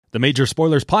The Major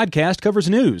Spoilers podcast covers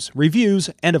news, reviews,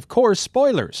 and of course,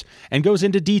 spoilers, and goes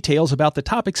into details about the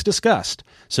topics discussed.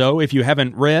 So if you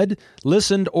haven't read,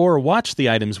 listened, or watched the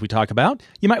items we talk about,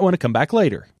 you might want to come back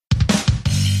later.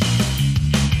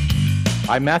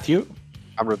 I'm Matthew.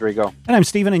 I'm Rodrigo. And I'm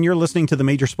Steven, and you're listening to the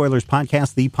Major Spoilers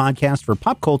podcast, the podcast for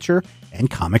pop culture and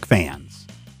comic fans.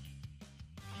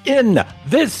 In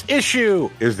this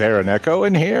issue, is there an echo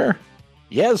in here?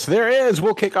 Yes, there is.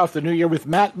 We'll kick off the new year with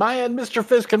Matt, Maya, and Mr.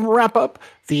 Fisk and wrap up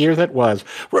the year that was.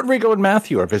 Rodrigo and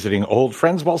Matthew are visiting old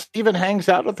friends while Steven hangs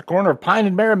out at the corner of Pine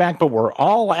and Merrimack, but we're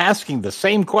all asking the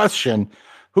same question.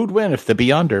 Who'd win if the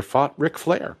Beyonder fought Ric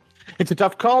Flair? It's a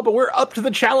tough call, but we're up to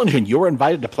the challenge, and you're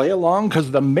invited to play along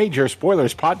because the Major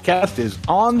Spoilers podcast is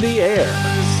on the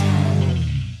air.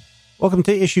 Welcome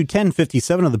to issue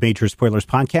 1057 of the Major Spoilers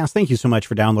podcast. Thank you so much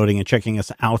for downloading and checking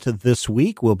us out this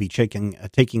week. We'll be taking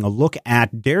a look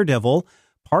at Daredevil,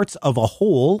 Parts of a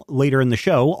Whole, later in the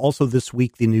show. Also this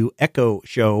week, the new Echo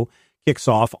show kicks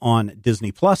off on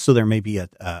Disney Plus, so there may be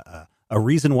a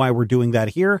reason why we're doing that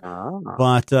here.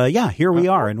 But yeah, here we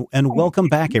are, and welcome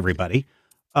back, everybody.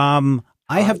 I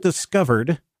have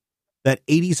discovered that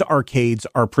 80s arcades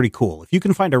are pretty cool. If you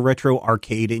can find a retro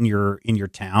arcade in your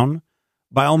town,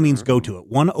 by all means, go to it.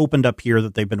 One opened up here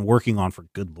that they've been working on for,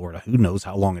 good Lord, who knows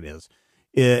how long it is.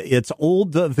 It's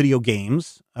old video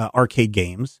games, arcade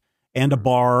games, and a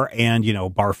bar and,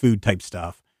 bar food type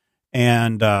stuff.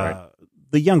 And the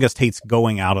youngest hates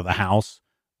going out of the house,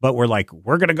 but we're like,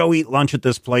 we're going to go eat lunch at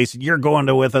this place, and you're going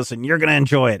to with us, and you're going to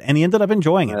enjoy it. And he ended up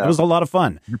enjoying it. It was a lot of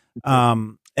fun.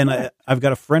 And I've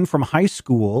got a friend from high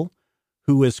school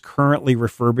who is currently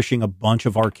refurbishing a bunch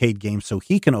of arcade games so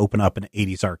he can open up an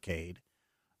 80s arcade.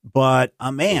 But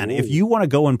man, if you want to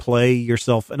go and play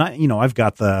yourself, and I've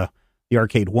got the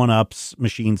arcade 1-ups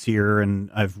machines here,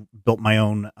 and I've built my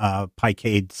own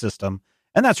Picade system,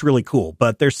 and that's really cool.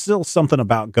 But there's still something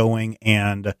about going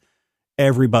and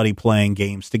everybody playing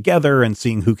games together and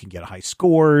seeing who can get high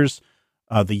scores.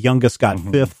 The youngest got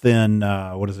fifth in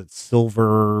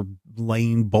Silver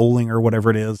Lane Bowling or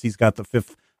whatever it is. He's got the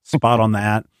fifth spot on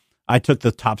that. I took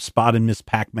the top spot in Miss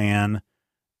Pac-Man.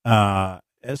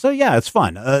 So yeah, it's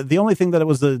fun. The only thing that it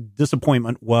was a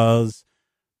disappointment was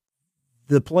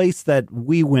the place that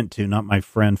we went to, not my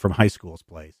friend from high school's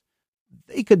place.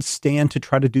 They could stand to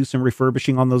try to do some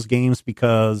refurbishing on those games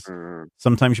because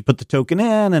sometimes you put the token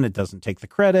in and it doesn't take the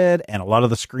credit, and a lot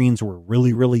of the screens were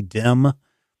really, really dim.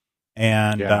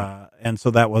 And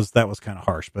so that was kind of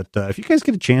harsh. But if you guys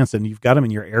get a chance and you've got them in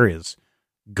your areas,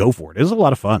 go for it. It was a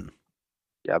lot of fun.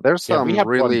 Yeah, there's some we have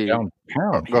really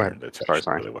downtown. Go ahead. That's Sorry.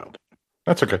 really wild.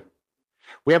 That's okay.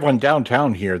 We have one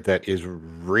downtown here that is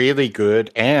really good,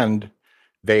 and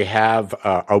they have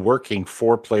a working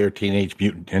 4-player Teenage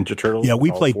Mutant Ninja Turtles. Yeah,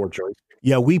 we played.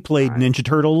 We played Ninja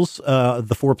Turtles,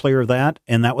 the 4-player of that,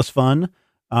 and that was fun.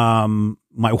 My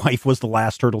wife was the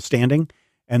last turtle standing,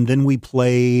 and then we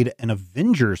played an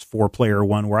Avengers 4-player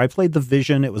one where I played the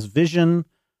Vision. It was Vision,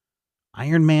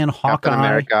 Iron Man,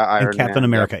 Hawkeye, and Captain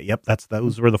America. Yep,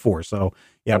 those were the 4. So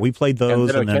yeah, we played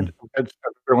those, and then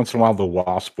every once in a while the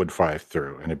Wasp would fly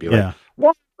through, and it'd be like,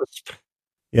 Wasp.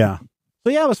 Yeah. So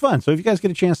yeah, it was fun. So if you guys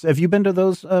get a chance, have you been to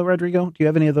those, Rodrigo? Do you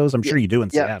have any of those? I'm sure you do in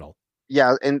Seattle.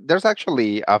 Yeah, and there's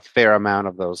actually a fair amount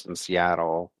of those in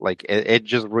Seattle. Like it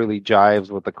just really jives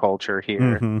with the culture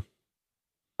here.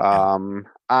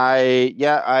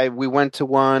 We went to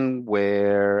one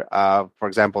where, for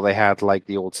example, they had like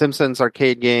the old Simpsons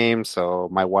arcade game. So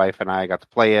my wife and I got to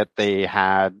play it. They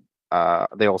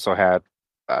also had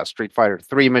Street Fighter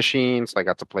 3 machines. So I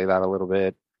got to play that a little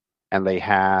bit. And they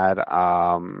had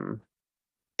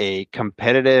a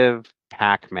competitive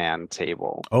Pac-Man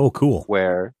table. Oh, cool.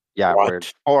 Where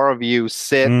 4 of you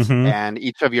sit and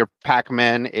each of your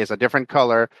Pac-Men is a different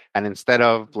color. And instead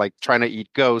of like trying to eat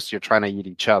ghosts, you're trying to eat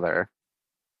each other.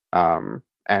 And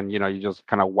you just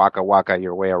kind of waka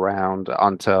your way around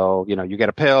until, you get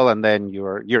a pill, and then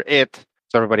you're it.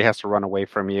 So everybody has to run away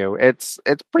from you. It's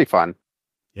pretty fun.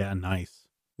 Yeah. Nice.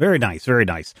 Very nice. Very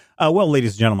nice. Well,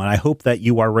 ladies and gentlemen, I hope that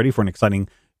you are ready for an exciting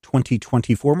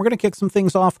 2024. And we're going to kick some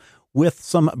things off with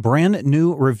some brand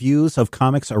new reviews of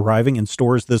comics arriving in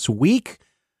stores this week.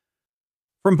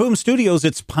 From Boom Studios,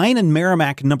 it's Pine and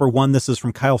Merrimack #1. This is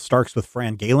from Kyle Starks with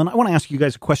Fran Galen. I want to ask you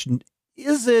guys a question.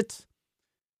 Is it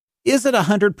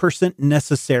 100%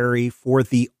 necessary for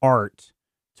the art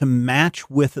to match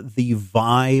with the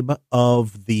vibe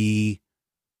of the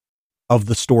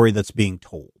story that's being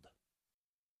told?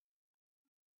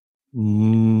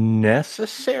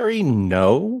 Necessary?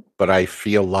 No, but I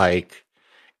feel like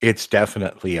it's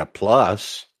definitely a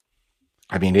plus.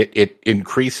 I mean, it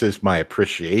increases my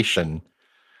appreciation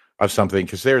of something,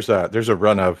 because there's a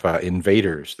run of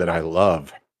Invaders that I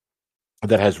love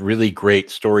that has really great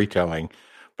storytelling,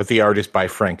 but the art is by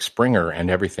Frank Springer, and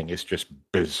everything is just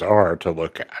bizarre to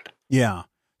look at. Yeah.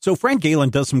 So Frank Galen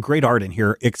does some great art in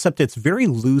here, except it's very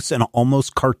loose and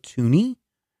almost cartoony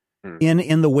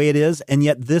in the way it is, and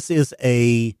yet this is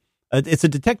it's a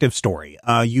detective story.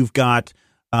 You've got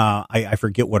I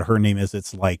forget what her name is.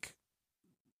 It's like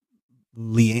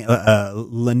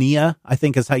Linnea, I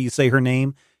think is how you say her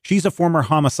name. She's a former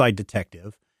homicide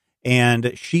detective,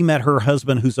 and she met her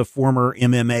husband, who's a former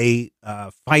MMA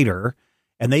fighter,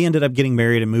 and they ended up getting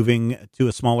married and moving to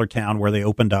a smaller town where they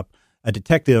opened up a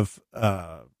detective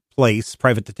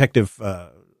private detective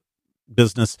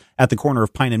business at the corner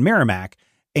of Pine and Merrimack,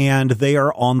 and they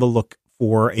are on the look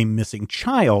for a missing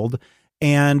child.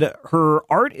 And her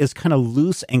art is kind of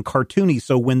loose and cartoony.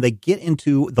 So when they get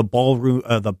into the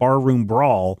barroom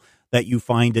brawl that you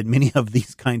find in many of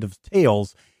these kind of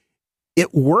tales,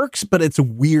 it works, but it's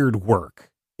weird work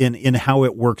in how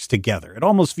it works together. It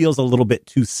almost feels a little bit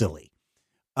too silly,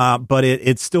 but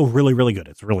it's still really, really good.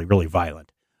 It's really, really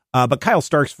violent. But Kyle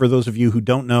Starks, for those of you who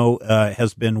don't know,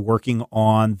 has been working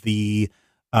on the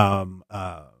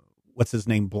what's his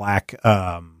name, Black.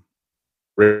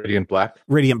 Radiant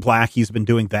Black. He's been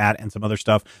doing that and some other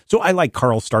stuff. So I like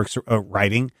Carl Stark's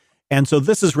writing. And so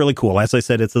this is really cool. As I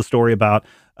said, it's a story about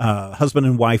husband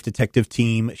and wife detective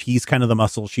team. He's kind of the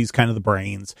muscle. She's kind of the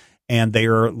brains. And they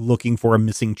are looking for a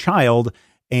missing child.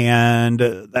 And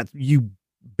that you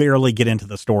barely get into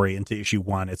the story into issue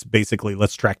 1. It's basically,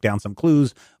 let's track down some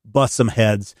clues, bust some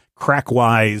heads, crack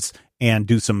wise, and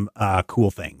do some cool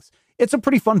things. It's a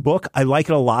pretty fun book. I like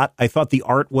it a lot. I thought the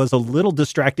art was a little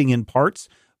distracting in parts,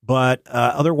 but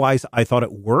otherwise I thought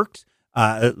it worked.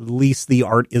 At least the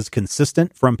art is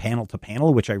consistent from panel to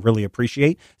panel, which I really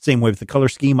appreciate. Same way with the color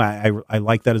scheme. I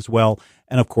like that as well.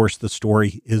 And of course, the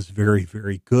story is very,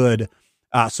 very good.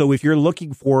 So if you're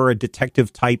looking for a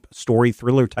detective type story,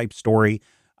 thriller type story,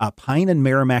 Pine and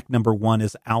Merrimack #1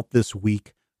 is out this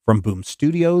week from Boom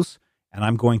Studios, and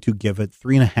I'm going to give it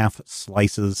 3.5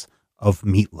 slices of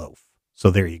meatloaf. So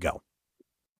there you go.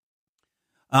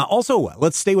 Also,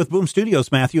 let's stay with Boom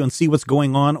Studios, Matthew, and see what's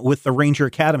going on with the Ranger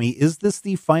Academy. Is this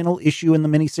the final issue in the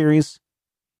miniseries?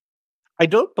 I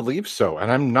don't believe so,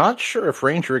 and I'm not sure if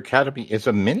Ranger Academy is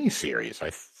a miniseries. I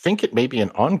think it may be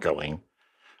an ongoing.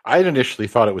 I had initially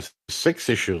thought it was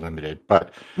 6-issue limited,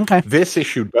 but This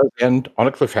issue does end on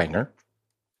a cliffhanger,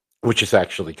 which is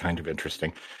actually kind of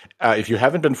interesting. If you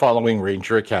haven't been following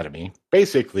Ranger Academy,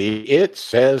 basically it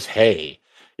says, hey,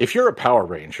 if you're a Power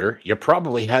Ranger, you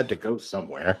probably had to go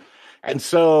somewhere. And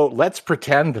so let's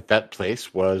pretend that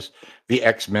place was the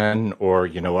X-Men or, a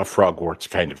Frogwarts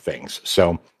kind of things.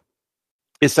 So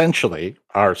essentially,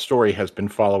 our story has been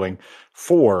following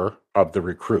 4 of the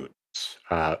recruits.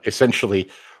 Essentially,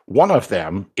 one of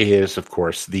them is, of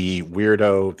course, the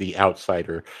weirdo, the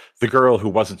outsider, the girl who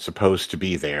wasn't supposed to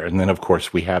be there. And then, of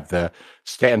course, we have the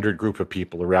standard group of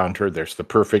people around her. There's the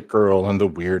perfect girl and the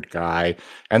weird guy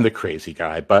and the crazy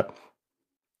guy. But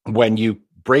when you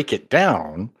break it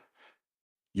down,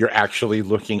 you're actually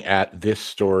looking at this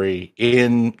story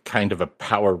in kind of a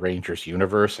Power Rangers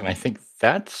universe. And I think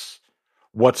that's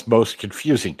what's most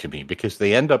confusing to me, because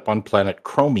they end up on planet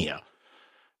Chromia.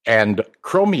 And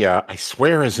Chromia, I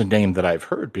swear, is a name that I've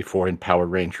heard before in Power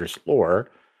Rangers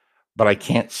lore, but I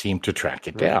can't seem to track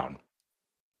it down.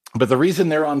 But the reason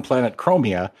they're on planet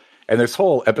Chromia, and this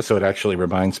whole episode actually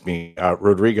reminds me,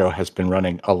 Rodrigo has been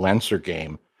running a Lancer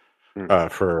game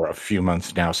for a few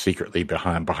months now, secretly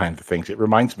behind the things. It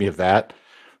reminds me of that,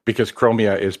 because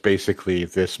Chromia is basically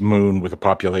this moon with a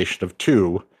population of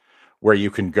 2, where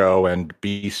you can go and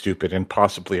be stupid and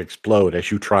possibly explode as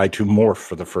you try to morph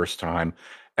for the first time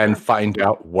and find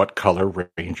out what color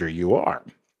Ranger you are.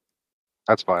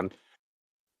 That's fun.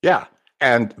 Yeah.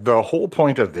 And the whole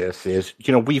point of this is,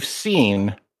 we've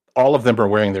seen all of them are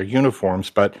wearing their uniforms,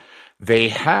 but they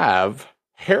have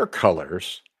hair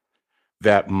colors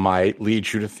that might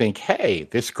lead you to think, hey,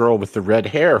 this girl with the red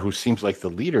hair who seems like the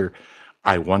leader,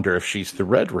 I wonder if she's the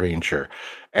Red Ranger.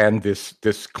 And this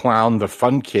clown, the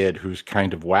fun kid who's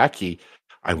kind of wacky,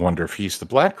 I wonder if he's the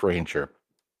Black Ranger.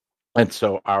 And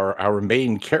so our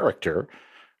main character,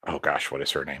 oh gosh, what is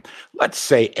her name? Let's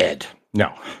say Ed.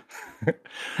 No.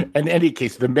 In any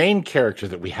case, the main character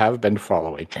that we have been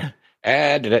following,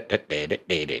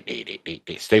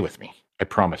 stay with me. I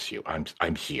promise you,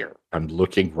 I'm here. I'm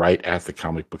looking right at the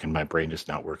comic book and my brain is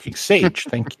not working. Sage,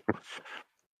 thank you.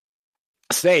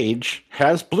 Sage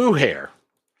has blue hair.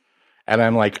 And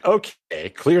I'm like, okay,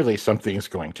 clearly something is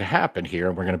going to happen here.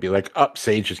 And we're going to be like,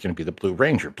 Sage is going to be the Blue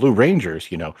Ranger. Blue Rangers,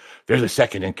 they're the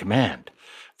second in command.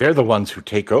 they're the ones who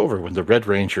take over when the Red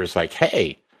Ranger is like,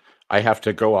 hey, I have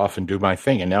to go off and do my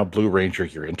thing. And now Blue Ranger,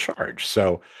 you're in charge.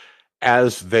 So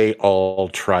as they all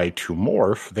try to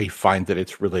morph, they find that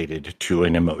it's related to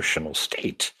an emotional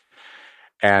state.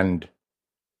 And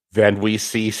then we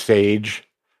see Sage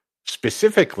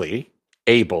specifically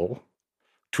able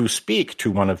to speak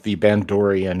to one of the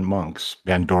Bandorian monks.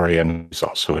 Bandorian is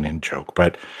also an in-joke,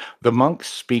 but the monks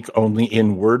speak only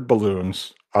in word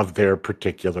balloons of their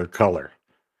particular color.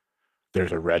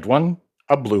 There's a red one,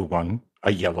 a blue one,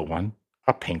 a yellow one,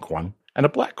 a pink one, and a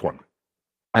black one.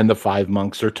 And the 5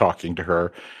 monks are talking to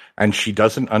her, and she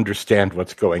doesn't understand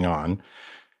what's going on.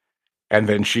 And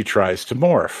then she tries to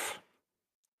morph.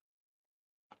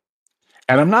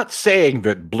 And I'm not saying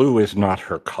that blue is not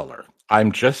her color.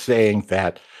 I'm just saying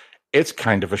that it's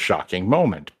kind of a shocking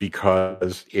moment,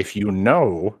 because if you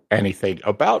know anything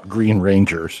about Green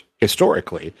Rangers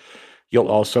historically, you'll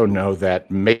also know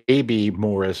that maybe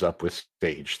more is up with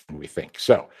Sage than we think.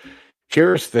 So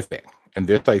here's the thing, and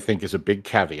this I think is a big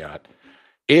caveat.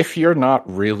 If you're not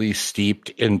really steeped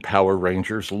in Power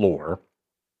Rangers lore,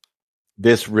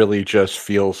 this really just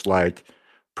feels like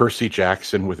Percy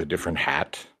Jackson with a different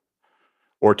hat.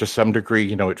 Or to some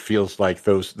degree, it feels like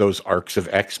those arcs of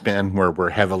X-Men where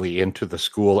we're heavily into the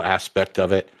school aspect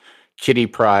of it. Kitty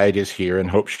Pryde is here and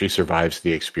hopes she survives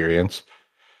the experience.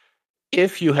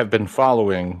 If you have been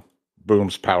following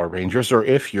Boom's Power Rangers, or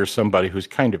if you're somebody who's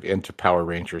kind of into Power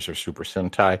Rangers or Super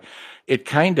Sentai, it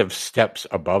kind of steps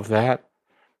above that.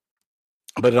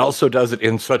 But it also does it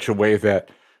in such a way that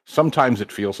sometimes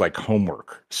it feels like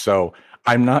homework. So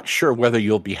I'm not sure whether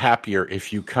you'll be happier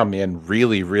if you come in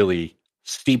really, really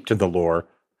steeped in the lore,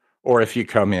 or if you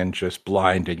come in just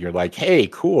blind and you're like, hey,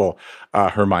 cool,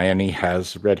 Hermione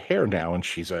has red hair now and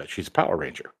she's a Power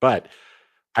Ranger. But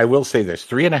I will say this,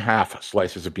 3.5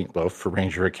 slices of meatloaf for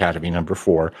Ranger Academy number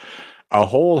 4. A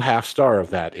whole half star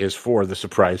of that is for the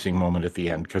surprising moment at the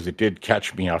end, because it did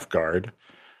catch me off guard.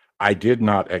 I did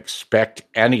not expect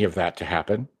any of that to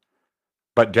happen,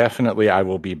 but definitely I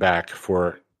will be back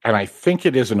for, and I think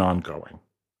it is an ongoing.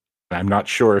 I'm not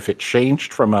sure if it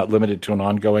changed from limited to an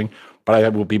ongoing, but I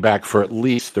will be back for at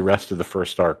least the rest of the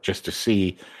first arc just to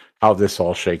see how this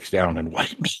all shakes down and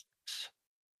what it means.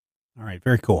 All right,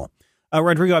 very cool.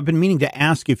 Rodrigo, I've been meaning to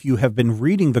ask if you have been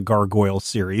reading the Gargoyle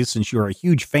series, since you're a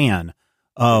huge fan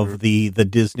of the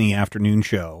Disney afternoon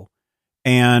show.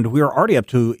 And we're already up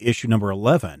to issue number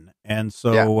 11. And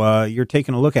so you're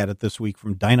taking a look at it this week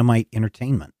from Dynamite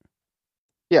Entertainment.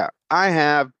 Yeah, I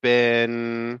have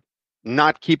been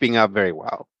not keeping up very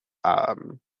well,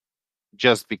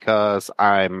 just because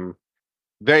I'm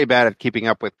very bad at keeping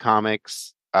up with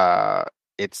comics.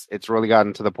 It's really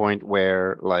gotten to the point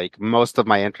where, like, most of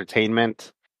my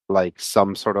entertainment, like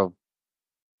some sort of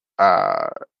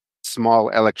small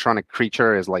electronic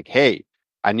creature, is like, hey,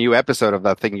 a new episode of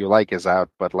that thing you like is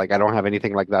out, but like I don't have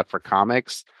anything like that for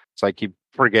comics, so I keep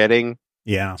forgetting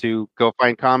to go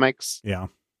find comics.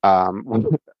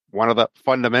 One of the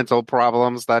fundamental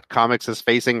problems that comics is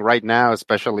facing right now,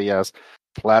 especially as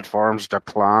platforms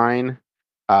decline.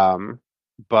 So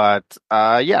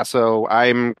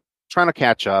I'm trying to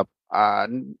catch up.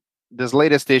 This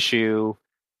latest issue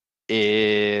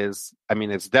is,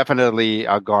 it's definitely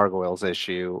a Gargoyles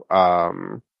issue.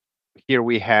 Here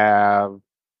we have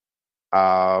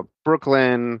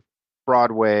Brooklyn,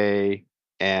 Broadway,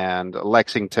 and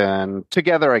Lexington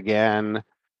together again,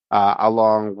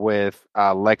 along with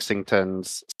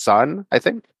Lexington's son, I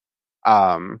think.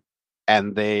 And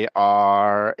they're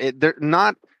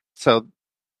not, so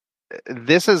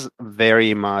this is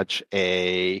very much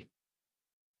a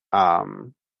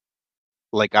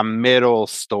like a middle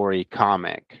story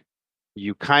comic.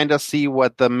 You kind of see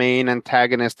what the main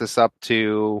antagonist is up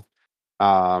to.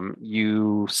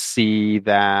 You see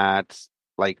that,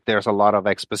 like, there's a lot of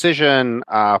exposition,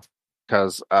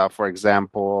 because for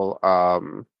example,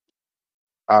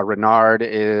 Renard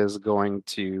is going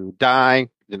to die.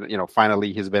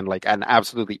 Finally, he's been like an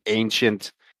absolutely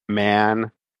ancient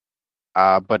man,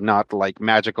 but not like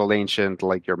magical ancient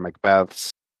like your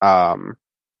Macbeths.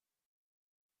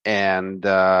 And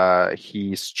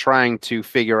he's trying to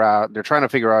figure out. They're trying to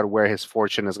figure out where his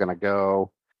fortune is going to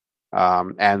go.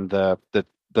 And the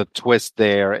twist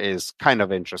there is kind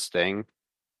of interesting.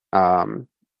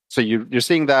 So you're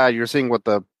seeing that, you're seeing what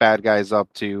the bad guy's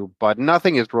up to, but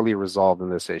nothing is really resolved in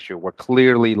this issue. We're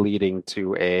clearly leading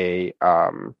to a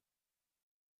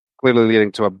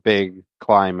big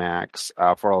climax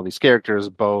for all these characters,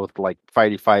 both like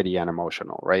fighty and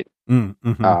emotional, right?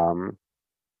 Mm-hmm.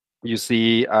 You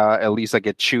see Elisa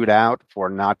get chewed out for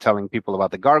not telling people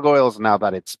about the gargoyles now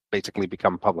that it's basically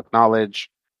become public knowledge.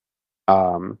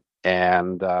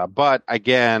 And but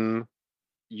again,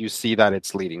 you see that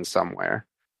it's leading somewhere.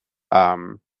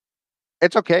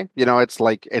 It's okay.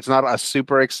 It's not a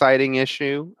super exciting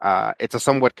issue. It's a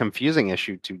somewhat confusing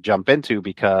issue to jump into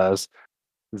because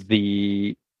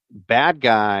the bad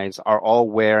guys are all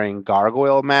wearing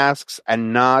gargoyle masks,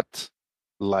 and not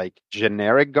like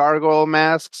generic gargoyle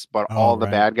masks, but all the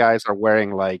bad guys are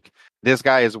wearing, like, this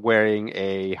guy is wearing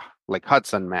a like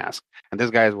Hudson mask, and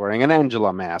this guy is wearing an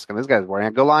Angela mask, and this guy is wearing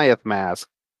a Goliath mask.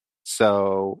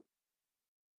 So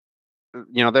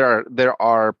there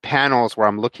are panels where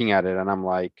I'm looking at it and I'm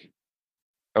like,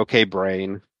 okay,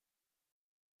 brain,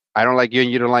 I don't like you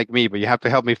and you don't like me, but you have to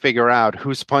help me figure out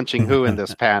who's punching who in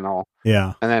this panel.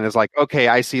 Yeah. And then it's like, okay,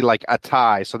 I see like a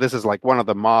tie. So this is like one of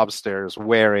the mobsters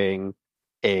wearing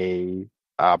a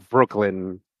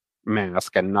Brooklyn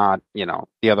mask and not,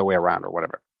 the other way around or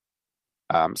whatever.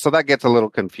 So that gets a little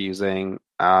confusing.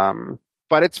 But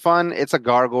it's fun. It's a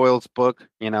Gargoyles book,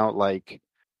 like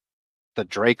the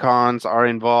Dracons are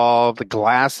involved. The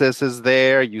Glasses is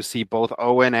there. You see both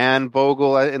Owen and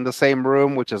Bogle in the same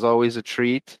room, which is always a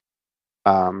treat.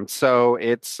 So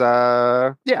it's it's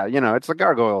a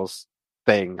Gargoyles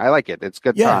thing. I like it. It's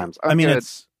good times.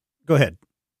 Go ahead.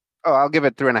 Oh, I'll give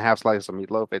it 3.5 slices of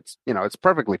meatloaf. It's it's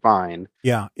perfectly fine.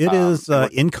 Yeah, it is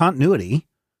in continuity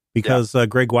because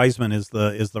Greg Weisman is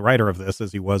the writer of this,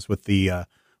 as he was with the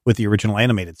original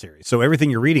animated series. So everything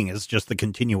you're reading is just the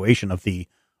continuation of the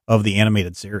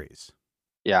animated series.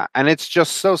 Yeah, and it's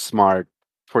just so smart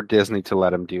for Disney to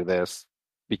let him do this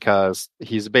because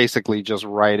he's basically just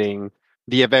writing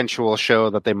the eventual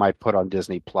show that they might put on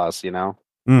Disney Plus,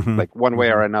 like one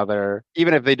way or another.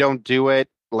 Even if they don't do it,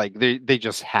 like they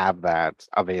just have that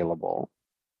available.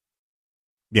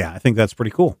 Yeah, I think that's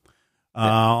pretty cool.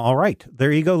 All right,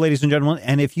 there you go, ladies and gentlemen.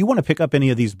 And if you want to pick up any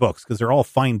of these books, because they're all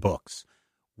fine books,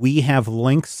 we have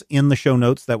links in the show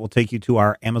notes that will take you to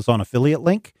our Amazon affiliate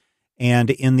link. And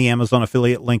in the Amazon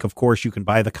affiliate link, of course, you can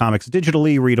buy the comics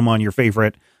digitally, read them on your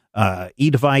favorite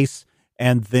e-device,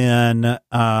 and then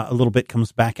a little bit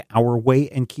comes back our way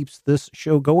and keeps this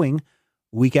show going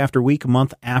week after week,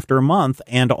 month after month.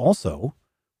 And also,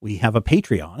 we have a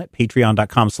Patreon at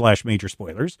patreon.com/major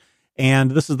spoilers.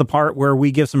 And this is the part where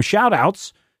we give some shout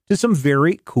outs to some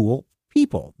very cool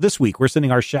people. This week, we're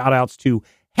sending our shout outs to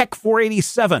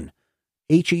Heck487,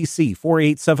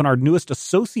 HEC487, our newest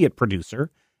associate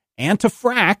producer, and to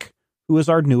Frack, who is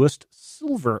our newest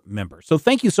silver member. So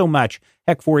thank you so much,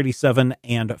 Heck487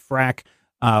 and Frack.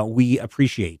 We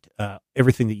appreciate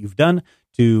everything that you've done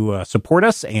to support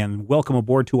us, and welcome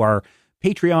aboard to our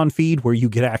Patreon feed, where you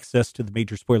get access to the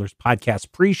Major Spoilers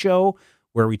podcast pre-show,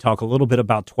 where we talk a little bit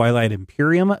about Twilight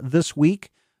Imperium this week,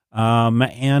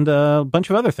 and a bunch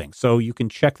of other things. So you can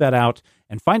check that out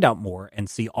and find out more and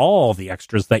see all the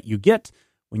extras that you get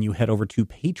when you head over to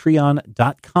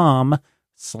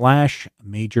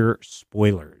patreon.com/major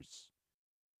spoilers.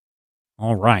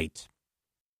 All right.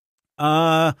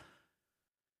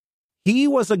 He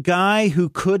was a guy who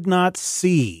could not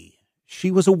see.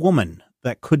 She was a woman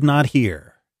that could not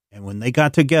hear. And when they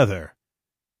got together,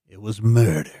 it was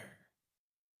murder.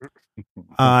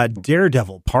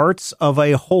 Daredevil, Parts of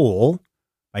a Whole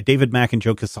by David Mack and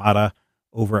Joe Quesada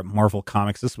over at Marvel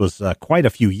Comics. This was quite a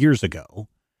few years ago.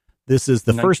 This is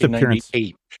the first appearance.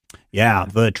 Yeah,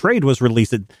 the trade was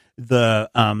released.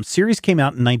 The series came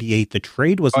out in 98. The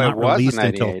trade was not released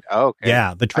until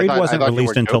the trade wasn't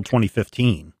released until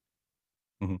 2015.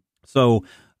 Mm-hmm. So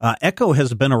Echo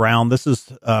has been around. This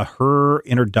is her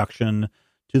introduction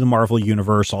to the Marvel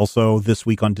Universe. Also this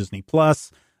week on Disney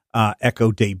Plus,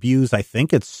 Echo debuts. I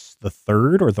think it's the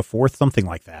 3rd or the 4th, something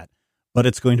like that. But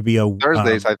it's going to be a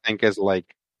Thursdays. I think is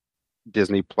like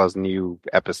Disney Plus new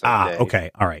episode day.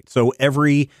 Okay, all right. So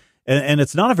and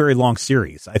it's not a very long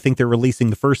series. I think they're releasing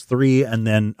the first 3, and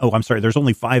then there's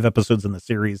only 5 episodes in the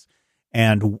series,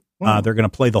 and they're going to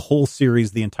play the whole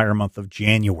series the entire month of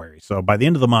January. So by the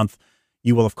end of the month,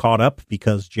 you will have caught up,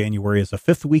 because January is a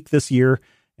 5th week this year,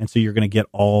 and so you're going to get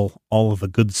all of the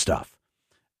good stuff.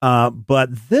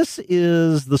 But this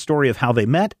is the story of how they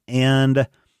met, and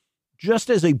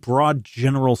just as a broad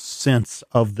general sense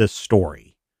of this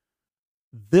story,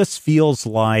 this feels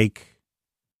like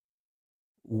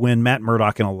when Matt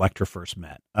Murdock and Elektra first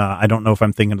met. I don't know if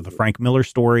I'm thinking of the Frank Miller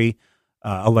story,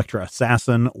 Elektra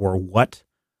Assassin, or what,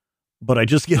 but I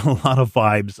just get a lot of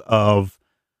vibes of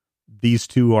these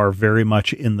two are very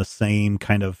much in the same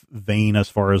kind of vein as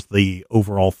far as the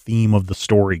overall theme of the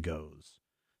story goes.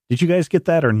 Did you guys get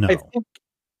that or no?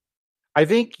 I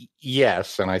think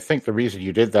yes, and I think the reason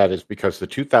you did that is because the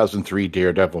 2003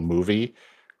 Daredevil movie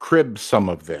cribs some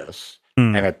of this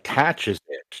and attaches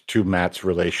it to Matt's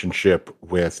relationship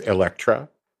with Elektra.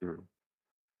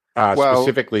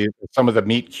 Specifically, some of the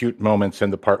meet cute moments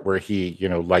and the part where he,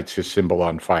 lights his symbol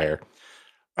on fire.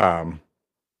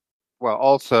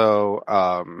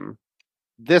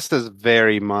 This is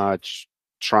very much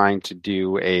trying to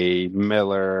do a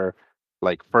Miller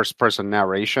like first person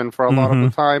narration for a lot of the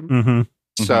time. Mm-hmm.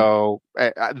 So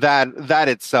that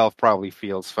itself probably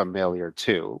feels familiar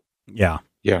too. Yeah.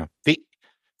 The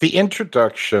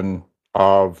introduction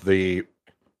of the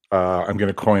I'm going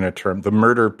to coin a term, the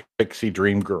murder pixie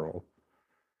dream girl,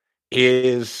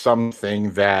 is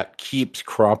something that keeps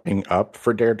cropping up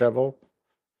for Daredevil.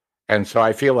 And so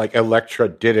I feel like Elektra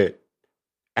did it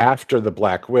after the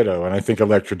Black Widow, and I think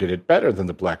Elektra did it better than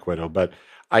the Black Widow, but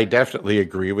I definitely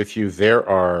agree with you. There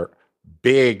are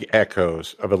big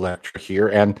echoes of Elektra here.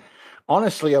 And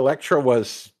honestly, Elektra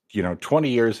was, 20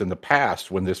 years in the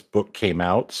past when this book came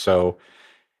out. So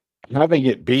having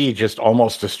it be just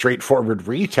almost a straightforward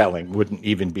retelling wouldn't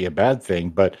even be a bad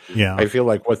thing. But yeah. I feel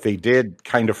like what they did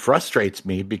kind of frustrates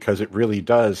me because it really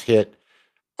does hit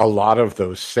a lot of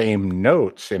those same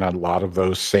notes in a lot of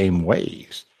those same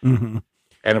ways. Mm-hmm.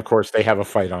 And of course, they have a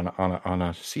fight on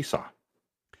a seesaw.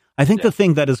 I think the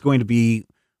thing that is going to be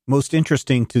most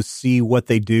interesting to see what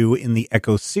they do in the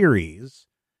Echo series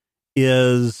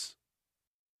is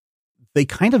they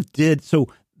kind of did. So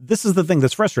this is the thing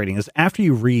that's frustrating is after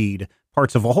you read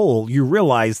Parts of a Whole, you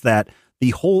realize that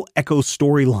the whole Echo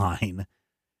storyline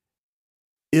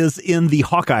is in the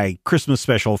Hawkeye Christmas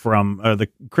special from the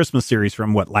Christmas series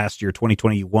from last year,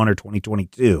 2021 or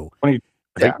 2022. I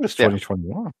think it was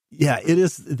 2021. Yeah, it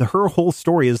is. Her whole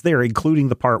story is there, including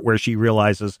the part where she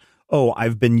realizes, oh,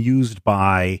 I've been used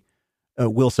by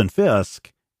Wilson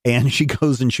Fisk, and she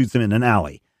goes and shoots him in an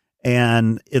alley.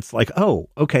 And it's like, oh,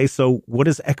 okay, so what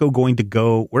is Echo going to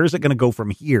go? Where is it going to go from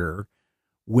here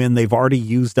when they've already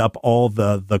used up all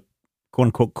the quote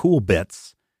unquote cool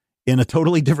bits in a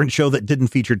totally different show that didn't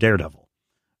feature Daredevil?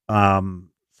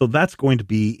 So that's going to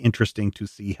be interesting to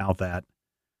see how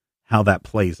that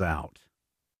plays out.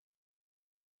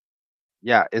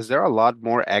 Yeah, is there a lot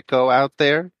more Echo out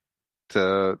there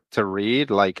to read?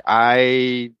 Like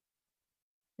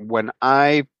when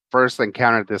I first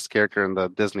encountered this character in the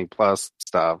Disney Plus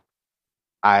stuff,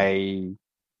 I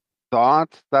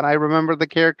thought that I remembered the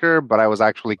character, but I was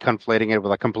actually conflating it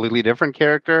with a completely different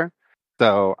character.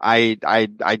 So I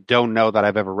don't know that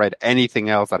I've ever read anything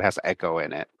else that has Echo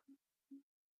in it.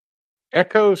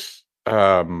 Echo's,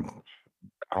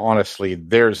 honestly,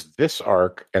 there's this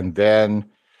arc, and then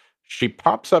she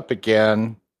pops up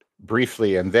again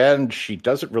briefly, and then she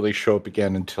doesn't really show up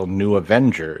again until New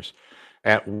Avengers,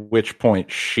 at which point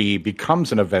she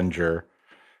becomes an Avenger,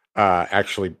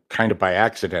 actually kind of by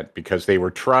accident, because they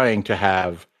were trying to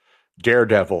have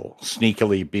Daredevil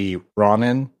sneakily be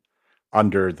Ronin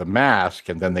under the mask,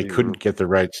 and then they couldn't get the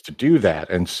rights to do that.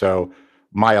 And so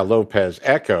Maya Lopez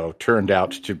Echo turned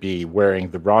out to be wearing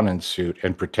the Ronin suit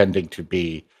and pretending to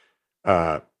be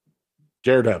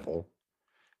Daredevil.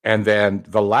 And then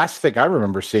the last thing I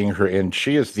remember seeing her in,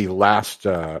 she is the last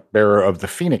bearer of the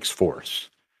Phoenix Force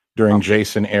during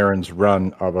Jason Aaron's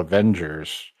run of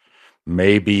Avengers,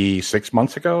 maybe 6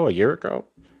 months ago, a year ago.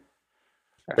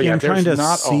 But I'm trying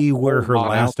to see where her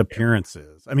last appearance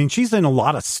is. I mean, she's in a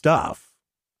lot of stuff,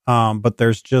 but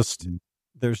there's just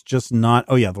not.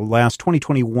 Oh yeah, the last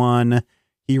 2021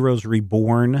 Heroes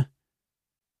Reborn,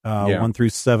 1 through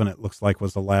 7. It looks like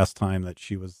was the last time that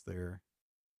she was there.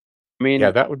 I mean,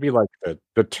 yeah, that would be like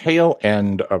the tail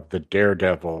end of the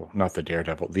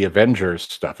Avengers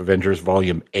stuff, Avengers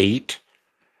Volume 8.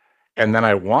 And then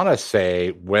I want to say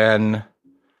when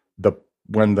the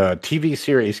TV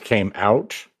series came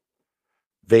out,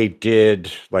 they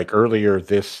did, like earlier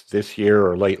this year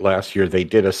or late last year, they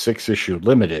did a 6-issue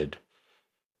limited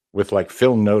with like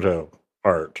Phil Noto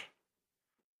art.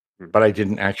 But I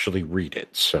didn't actually read it,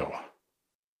 so.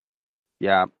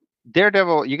 Yeah.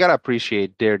 Daredevil, you gotta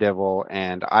appreciate Daredevil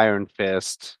and Iron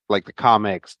Fist, like the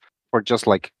comics, for just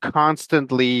like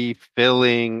constantly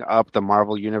filling up the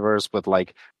Marvel universe with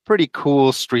like pretty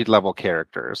cool street level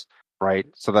characters, right?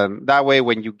 So then that way,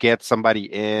 when you get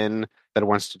somebody in that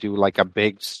wants to do like a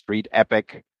big street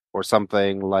epic or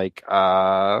something like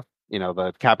the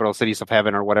Capital Cities of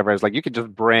Heaven or whatever, it's like you could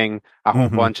just bring a whole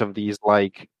bunch of these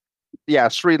like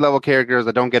street level characters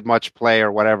that don't get much play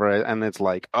or whatever, and it's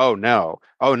like, oh no,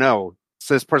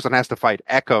 this person has to fight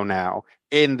Echo now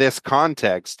in this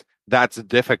context. That's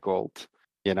difficult,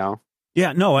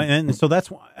 Yeah, no, and so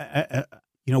that's why,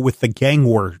 with the gang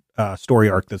war story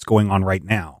arc that's going on right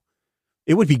now,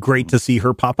 it would be great to see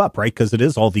her pop up, right? Because it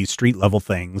is all these street level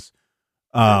things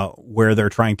where they're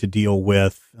trying to deal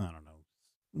with, I don't know,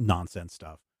 nonsense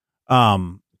stuff.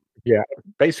 Yeah,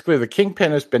 basically the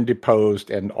Kingpin has been deposed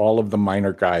and all of the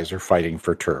minor guys are fighting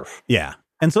for turf. Yeah.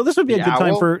 And so this would be a good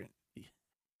time for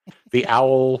the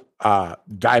Owl,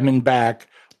 Diamondback,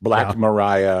 Black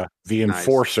Mariah, the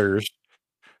Enforcers,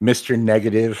 Mr.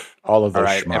 Negative, all of those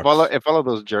schmucks. If all of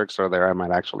those jerks are there, I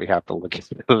might actually have to look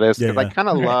into this because I kind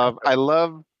of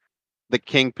love the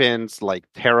Kingpin's like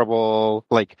terrible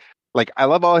like I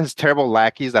love all his terrible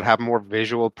lackeys that have more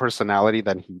visual personality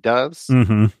than he does.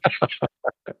 Because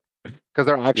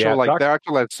they're actual they're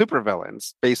actual like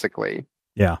supervillains, basically.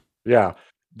 Yeah. Yeah.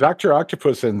 Dr.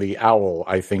 Octopus and the Owl,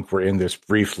 I think, were in this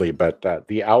briefly, but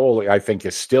the Owl, I think,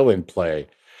 is still in play.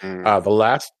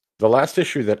 The last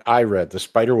issue that I read, the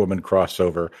Spider-Woman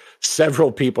crossover,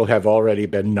 several people have already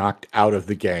been knocked out of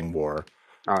the gang war.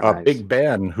 Nice. Big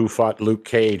Ben, who fought Luke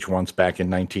Cage once back in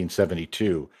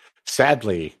 1972,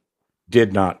 sadly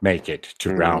did not make it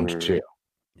to round 2.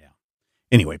 Yeah.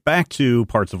 Anyway, back to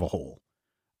Parts of a Whole.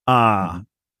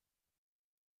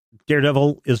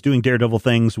 Daredevil is doing Daredevil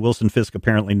things. Wilson Fisk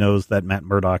apparently knows that Matt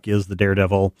Murdock is the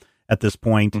Daredevil at this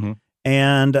point.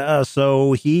 And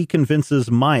so he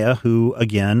convinces Maya, who,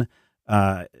 again,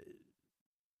 can't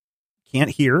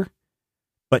hear,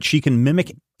 but she can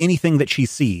mimic anything that she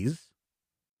sees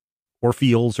or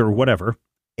feels or whatever.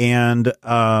 And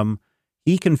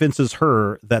he convinces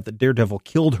her that the Daredevil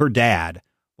killed her dad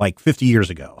like 50 years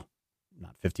ago.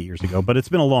 Not 50 years ago, but it's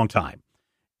been a long time.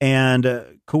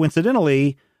 And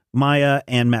coincidentally, Maya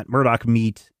and Matt Murdock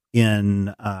meet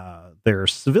in their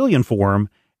civilian form,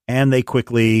 and they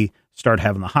quickly start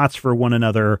having the hots for one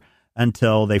another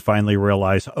until they finally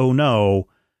realize, oh no,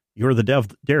 you're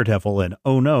the Daredevil, and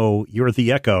oh no, you're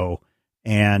the Echo,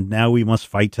 and now we must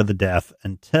fight to the death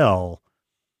until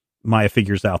Maya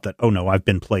figures out that, oh no, I've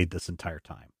been played this entire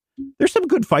time. There's some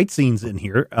good fight scenes in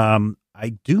here. I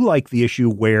do like the issue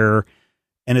where,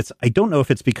 and I don't know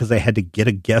if it's because they had to get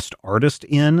a guest artist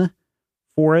in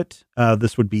for it.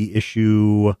 This would be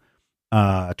issue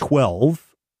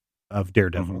 12 of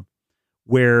Daredevil,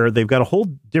 where they've got a whole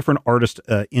different artist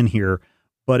in here,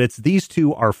 but it's these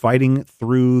two are fighting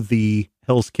through the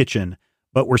Hell's Kitchen,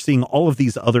 but we're seeing all of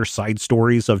these other side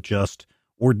stories of just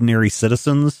ordinary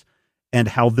citizens and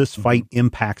how this fight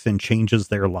impacts and changes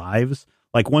their lives.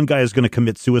 Like one guy is going to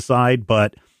commit suicide,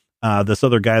 but this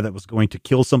other guy that was going to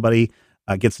kill somebody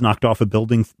gets knocked off a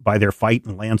building by their fight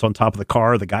and lands on top of the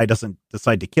car. The guy doesn't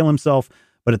decide to kill himself,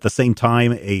 but at the same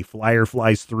time, a flyer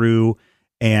flies through,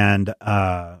 and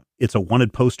it's a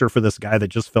wanted poster for this guy that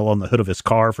just fell on the hood of his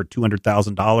car for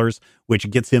 $200,000, which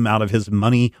gets him out of his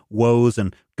money woes.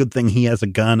 And good thing he has a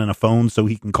gun and a phone so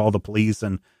he can call the police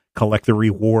and collect the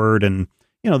reward. And,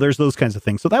 you know, there's those kinds of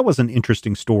things. So that was an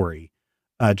interesting story,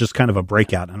 just kind of a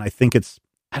breakout. And I think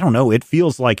I don't know, it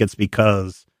feels like it's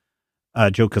because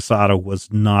Joe Quesada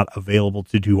was not available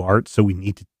to do art, so we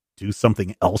need to do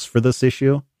something else for this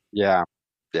issue. Yeah.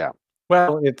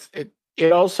 Well,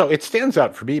 it also stands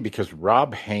out for me because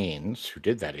Rob Haynes, who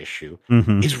did that issue,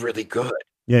 is really good.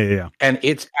 Yeah. And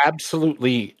it's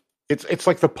absolutely it's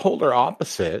like the polar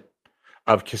opposite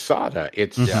of Quesada.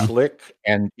 It's slick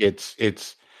and it's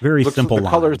very simple. The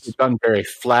colors are done very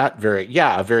flat,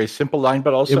 a very simple line,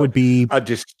 but also it would be a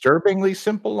disturbingly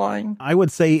simple line. I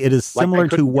would say it is similar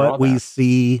to what we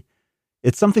see.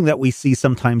 It's something that we see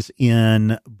sometimes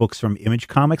in books from Image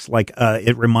Comics. Like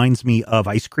it reminds me of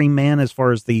Ice Cream Man as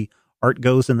far as the art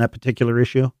goes in that particular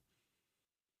issue.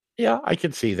 Yeah, I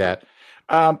can see that.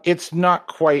 It's not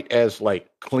quite as like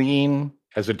clean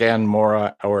as a Dan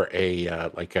Mora or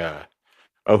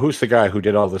who's the guy who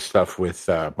did all the stuff with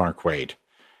Mark Waid?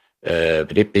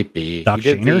 Doc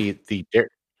Shaner?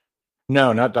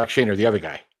 No, not Doc Shaner, the other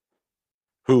guy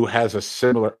who has a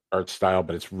similar art style,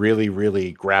 but it's really,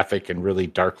 really graphic and really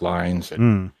dark lines.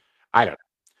 And I don't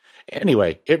know.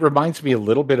 Anyway, it reminds me a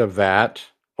little bit of that,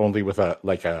 only with a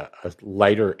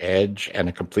lighter edge and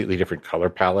a completely different color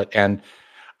palette. And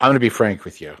I'm going to be frank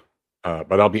with you,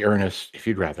 but I'll be earnest if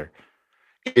you'd rather.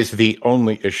 It is the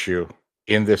only issue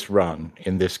in this run,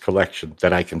 in this collection,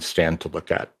 that I can stand to look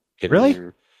at. Really?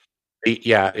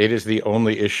 It is the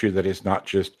only issue that is not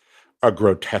just a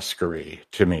grotesquerie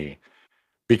to me.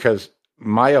 Because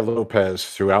Maya Lopez,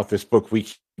 throughout this book, we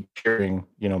keep hearing,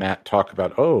 Matt talk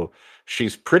about, oh,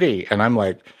 she's pretty. And I'm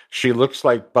like, she looks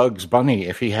like Bugs Bunny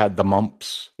if he had the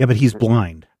mumps. Yeah, but he's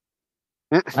blind.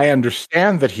 I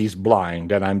understand that he's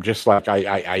blind. And I'm just like,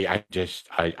 I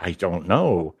don't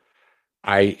know.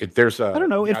 I don't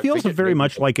know. It feels very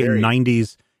much like a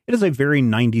 90s. It is a very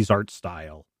 90s art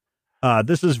style.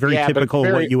 This is very typical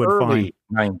what you would find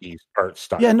 90s art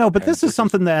style. Yeah, no, but this is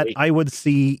something that I would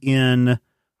see in.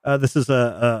 This is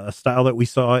a style that we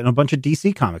saw in a bunch of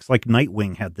DC comics, like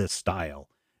Nightwing had this style,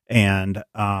 And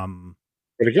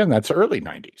but again, that's early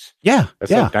 90s. Yeah.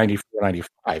 That's like 94,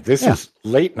 95. This is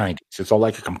late 90s. It's all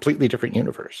like a completely different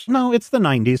universe. No, it's the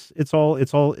 90s. It's all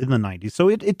in the 90s. So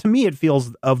it to me, it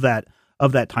feels of that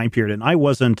time period. And I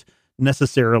wasn't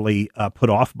necessarily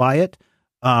put off by it,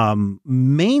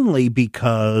 mainly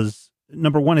because,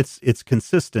 number one, it's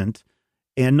consistent.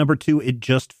 And number two, it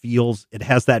just feels, it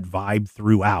has that vibe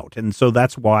throughout. And so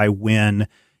that's why when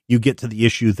you get to the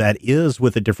issue that is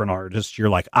with a different artist, you're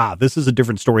like, this is a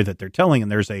different story that they're telling.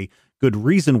 And there's a good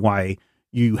reason why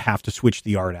you have to switch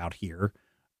the art out here.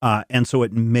 And so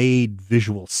it made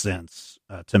visual sense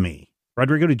to me.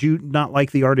 Rodrigo, did you not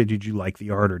like the art, or did you like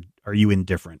the art, or are you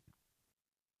indifferent?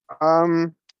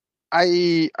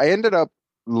 I ended up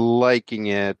liking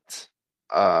it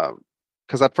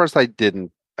because at first I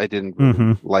didn't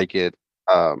really like it.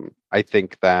 I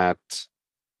think that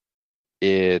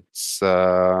it's it's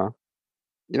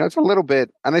a little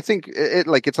bit, and I think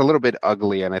it's a little bit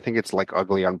ugly, and I think it's like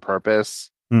ugly on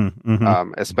purpose.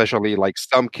 Especially like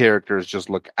some characters just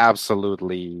look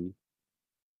absolutely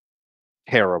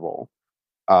terrible.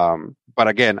 But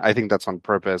again, I think that's on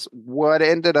purpose. What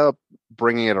ended up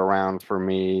bringing it around for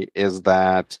me is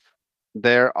that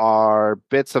there are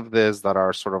bits of this that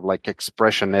are sort of like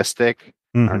expressionistic,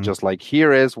 are just like,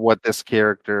 here is what this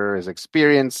character is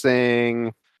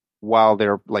experiencing while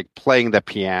they're like playing the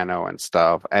piano and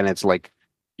stuff. And it's like,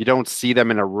 you don't see them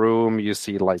in a room. You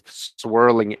see like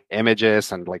swirling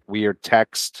images and like weird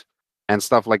text and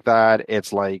stuff like that.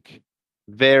 It's like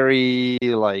very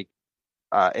like,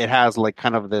 it has like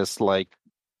kind of this like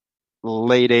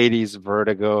late 80s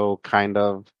Vertigo kind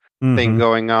of thing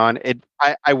going on.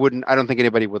 I don't think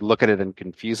anybody would look at it and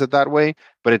confuse it that way,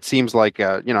 but it seems like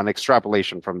an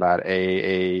extrapolation from that,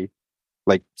 a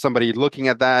like somebody looking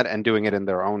at that and doing it in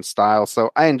their own style.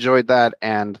 So I enjoyed that,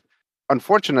 and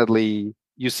unfortunately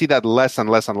you see that less and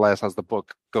less and less as the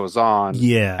book goes on.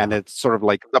 Yeah. And it's sort of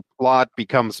like the plot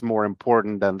becomes more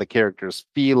important than the characters'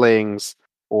 feelings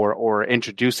or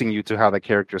introducing you to how the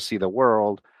characters see the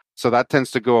world. So that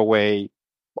tends to go away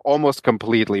almost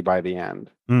completely by the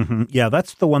end. Yeah,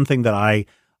 that's the one thing that I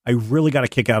really got a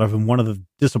kick out of. And one of the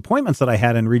disappointments that I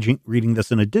had in reading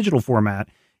this in a digital format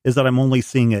is that I'm only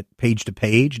seeing it page to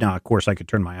page. Now, of course, I could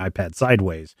turn my iPad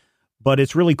sideways, but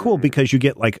it's really cool because you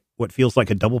get like what feels like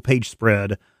a double page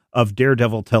spread of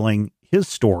Daredevil telling his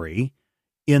story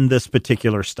in this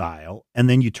particular style. And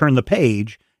then you turn the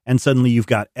page and suddenly you've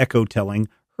got Echo telling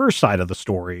her side of the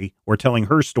story, or telling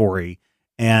her story.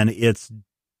 And it's,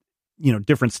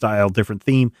 different style, different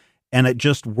theme. And it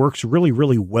just works really,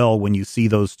 really well when you see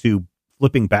those two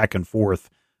flipping back and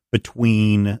forth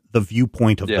between the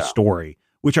viewpoint of the story,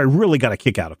 which I really got a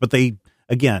kick out of. But they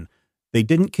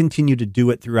didn't continue to do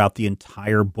it throughout the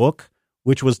entire book,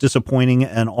 which was disappointing.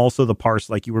 And also the parts,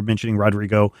 like you were mentioning,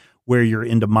 Rodrigo, where you're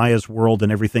into Maya's world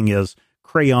and everything is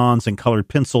crayons and colored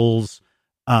pencils.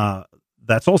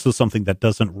 That's also something that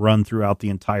doesn't run throughout the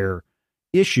entire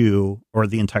issue or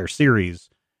the entire series.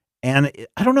 And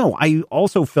I don't know, I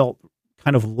also felt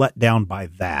kind of let down by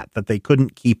that they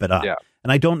couldn't keep it up. Yeah.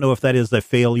 And I don't know if that is a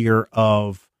failure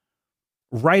of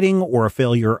writing or a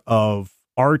failure of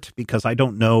art, because I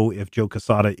don't know if Joe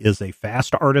Quesada is a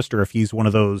fast artist or if he's one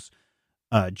of those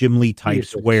Jim Lee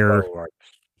types where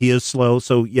he is slow.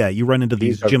 So yeah, you run into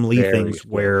these Jim Lee things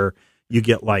where you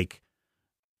get like,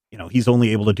 he's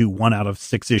only able to do 1 out of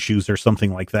 6 issues or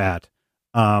something like that.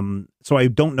 So I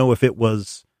don't know if it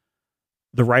was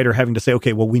the writer having to say,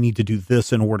 okay, well, we need to do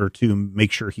this in order to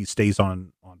make sure he stays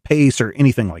on pace or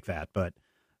anything like that. But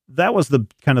that was the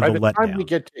kind of the letdown. By the time we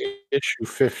get to issue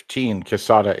 15,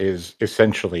 Quesada is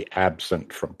essentially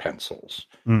absent from pencils.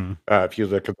 If you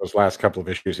look at those last couple of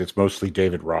issues, it's mostly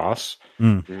David Ross.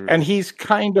 And he's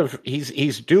kind of,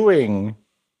 he's doing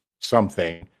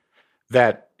something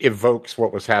that evokes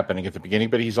what was happening at the beginning,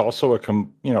 but he's also a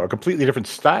completely different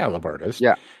style of artist.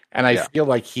 Yeah. And I feel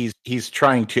like he's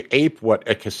trying to ape what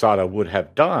a Quesada would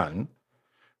have done,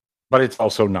 but it's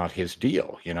also not his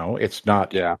deal. It's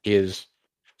not his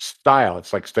style.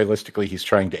 It's like stylistically, he's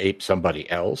trying to ape somebody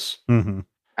else. And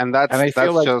that's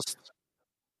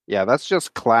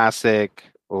just classic,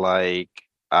 like,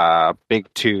 Big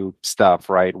Two stuff,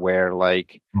 right? Where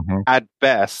like at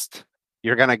best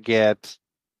you're going to get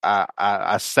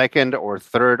a second or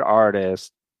third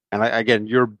artist. And again,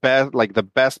 your best, like the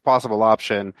best possible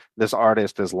option, this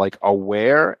artist is like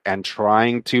aware and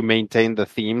trying to maintain the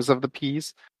themes of the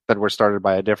piece that were started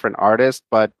by a different artist,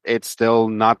 but it's still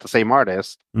not the same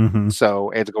artist.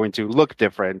 So it's going to look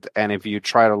different. And if you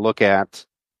try to look at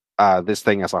this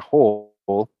thing as a whole,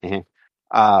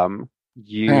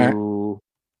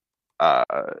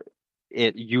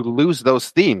 you lose those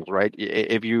themes, right?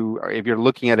 If you're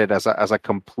looking at it as a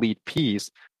complete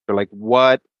piece, you're like,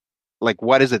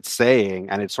 what is it saying?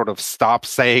 And it sort of stops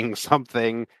saying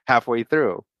something halfway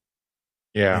through.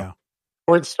 Yeah.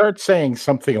 Or it starts saying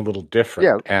something a little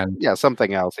different.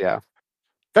 Something else. Yeah.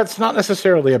 That's not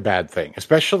necessarily a bad thing,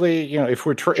 especially, if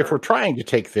we're trying to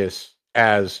take this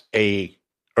as a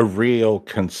real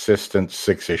consistent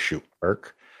 6-issue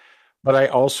arc. But I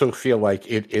also feel like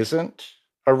it isn't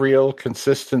a real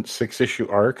consistent 6-issue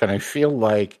arc, and I feel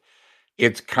like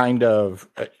it's kind of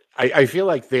I feel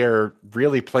like they're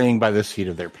really playing by the seat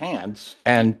of their pants,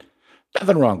 and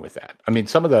nothing wrong with that. I mean,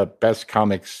 some of the best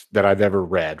comics that I've ever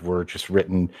read were just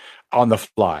written on the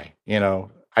fly.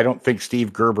 I don't think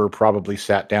Steve Gerber probably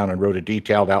sat down and wrote a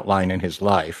detailed outline in his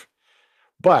life,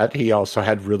 but he also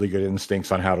had really good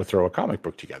instincts on how to throw a comic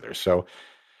book together. So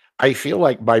I feel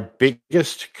like my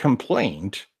biggest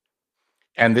complaint,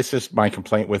 and this is my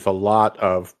complaint with a lot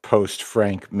of post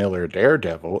Frank Miller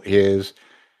Daredevil, is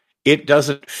it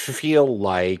doesn't feel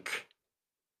like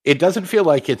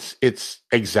it's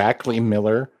exactly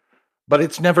Miller, but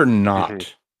it's never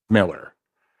not Miller.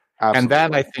 Absolutely. And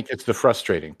that, I think, it's the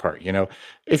frustrating part.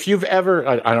 If you've ever,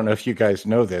 I don't know if you guys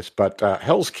know this, but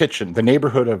Hell's Kitchen, the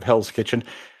neighborhood of Hell's Kitchen,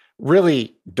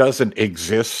 really doesn't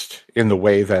exist in the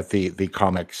way that the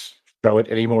comics show it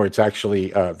anymore. It's actually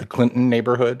the Clinton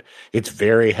neighborhood. It's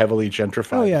very heavily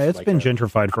gentrified. Oh yeah, it's been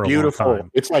gentrified for a long time.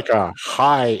 It's like a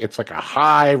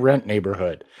high rent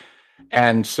neighborhood.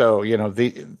 And so,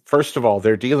 first of all,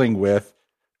 they're dealing with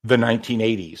the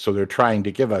 1980s. So they're trying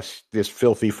to give us this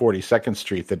filthy 42nd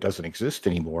Street that doesn't exist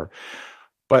anymore.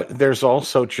 But there's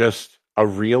also just a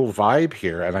real vibe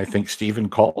here. And I think Stephen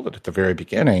called it at the very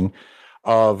beginning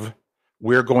of,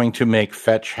 we're going to make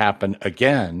Fetch happen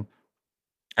again.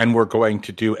 And we're going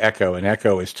to do Echo. And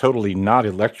Echo is totally not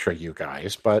Elektra, you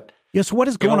guys. But yes, what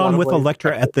is going on with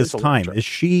Elektra at this time? Is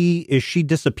she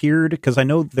disappeared? Because I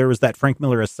know there was that Frank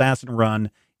Miller Assassin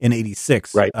run in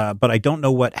 86, right? But I don't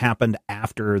know what happened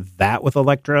after that with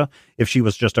Elektra, if she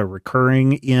was just a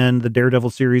recurring in the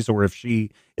Daredevil series or if she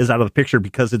is out of the picture,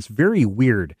 because it's very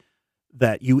weird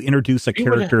that you introduce a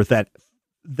character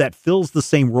that fills the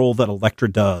same role that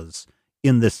Elektra does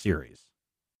in this series.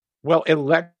 Well,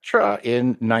 Elektra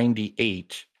in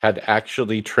 98 had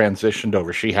actually transitioned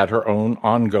over. She had her own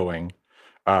ongoing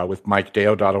with Mike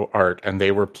Deodato art, and they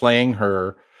were playing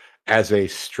her as a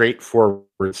straightforward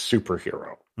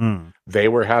superhero. They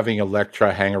were having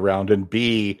Elektra hang around and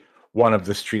be one of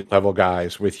the street level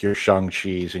guys with your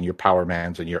Shang-Chi's and your Power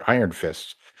Mans and your Iron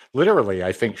Fists. Literally,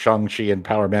 I think Shang-Chi and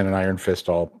Power Man and Iron Fist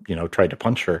all, tried to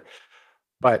punch her.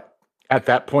 But at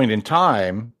that point in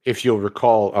time, if you'll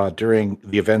recall, during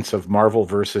the events of Marvel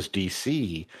versus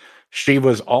DC, she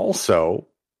was also,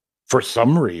 for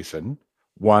some reason,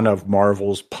 one of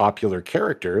Marvel's popular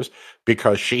characters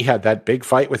because she had that big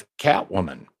fight with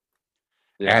Catwoman.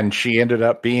 Yeah. And she ended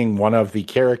up being one of the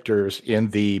characters in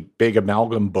the big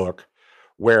amalgam book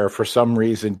where, for some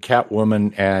reason,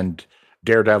 Catwoman and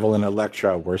Daredevil and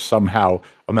Elektra were somehow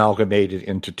amalgamated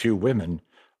into two women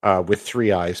with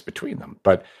three eyes between them.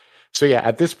 But so, yeah,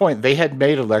 at this point, they had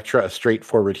made Elektra a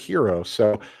straightforward hero.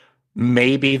 So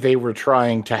maybe they were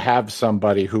trying to have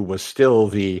somebody who was still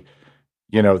the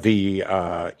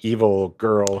evil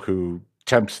girl who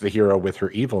tempts the hero with her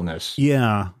evilness.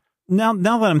 Yeah. Now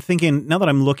that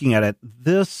I'm looking at it,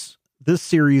 this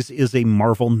series is a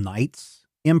Marvel Knights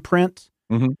imprint.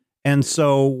 Mm-hmm. And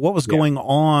so what was going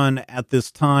on at this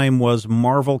time was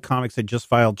Marvel Comics had just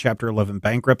filed Chapter 11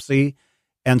 bankruptcy.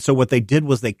 And so what they did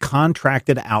was they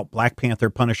contracted out Black Panther,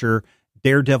 Punisher,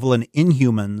 Daredevil, and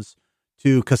Inhumans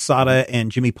to Quesada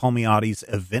and Jimmy Palmiotti's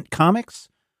Event Comics.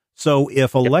 So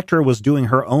if Elektra was doing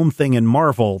her own thing in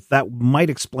Marvel, that might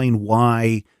explain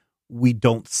why we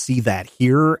don't see that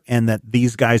here, and that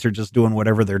these guys are just doing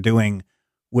whatever they're doing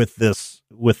with this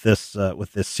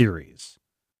series.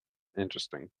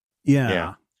 Interesting.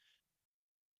 Yeah.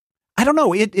 I don't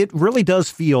know. It really does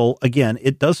feel, again,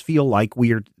 like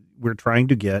we're trying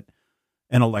to get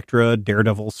an Elektra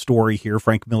Daredevil story here,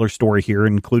 Frank Miller story here,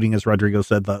 including, as Rodrigo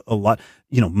said,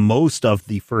 most of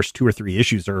the first 2 or 3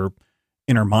 issues are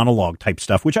inner monologue type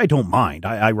stuff, which I don't mind.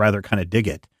 I rather kind of dig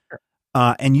it.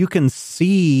 And you can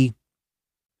see,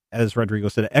 as Rodrigo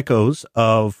said, echoes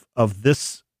of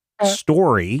this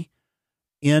story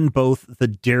in both the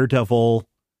Daredevil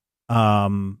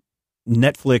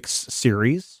Netflix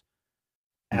series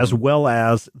as well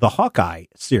as the Hawkeye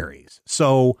series.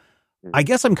 So I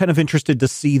guess I'm kind of interested to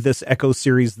see this Echo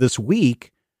series this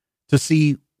week to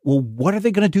see, well, what are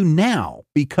they going to do now?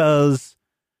 Because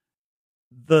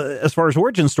as far as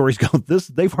origin stories go,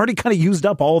 they've already kind of used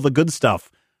up all the good stuff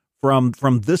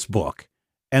from this book.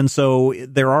 And so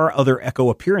there are other Echo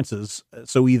appearances.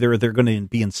 So either they're going to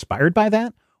be inspired by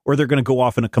that, or they're going to go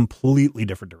off in a completely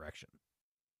different direction.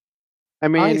 I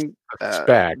mean, I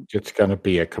suspect it's going to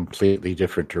be a completely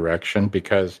different direction,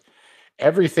 because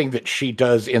everything that she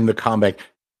does in the comic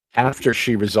after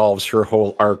she resolves her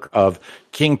whole arc of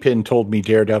Kingpin told me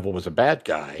Daredevil was a bad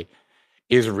guy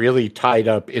is really tied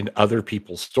up in other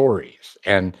people's stories.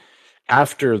 And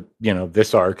after,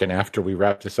 this arc, and after we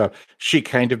wrap this up, she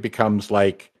kind of becomes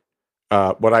like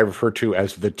what I refer to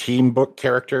as the team book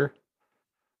character.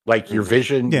 Like your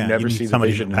Vision, you never see the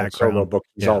Vision in a solo book.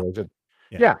 He's always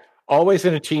always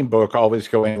in a team book, always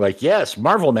going like, yes,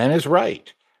 Marvel Man is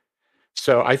right.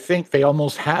 So I think they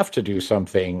almost have to do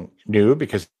something new,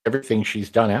 because everything she's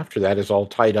done after that is all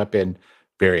tied up in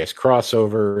various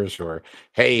crossovers, or,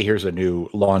 hey, here's a new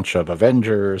launch of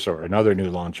Avengers, or another new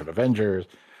launch of Avengers,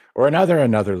 or another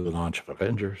launch of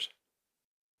Avengers.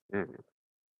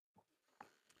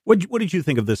 What did you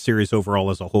think of this series overall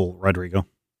as a whole, Rodrigo?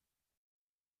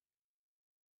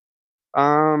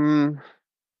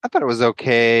 I thought it was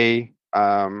okay.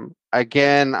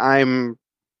 Again, I'm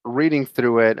reading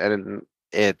through it, and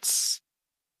it's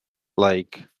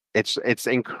like it's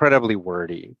incredibly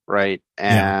wordy, right?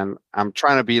 And I'm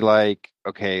trying to be like,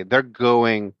 okay, they're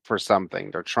going for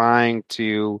something. They're trying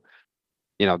to,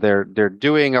 they're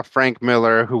doing a Frank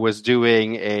Miller who was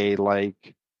doing a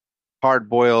like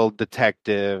hard-boiled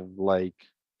detective like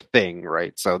thing,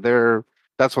 right? So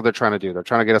that's what they're trying to do. They're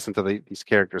trying to get us into these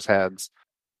characters' heads.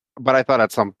 But I thought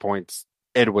at some points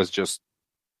there was just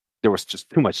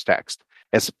too much text,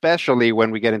 especially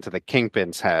when we get into the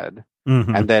Kingpin's head,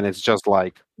 and then it's just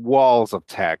like walls of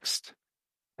text.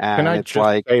 And Can I it's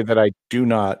just say that I do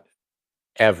not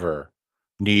ever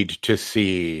need to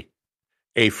see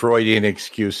a Freudian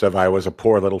excuse of I was a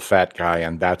poor little fat guy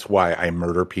and that's why I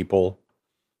murder people?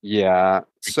 Yeah.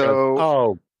 So,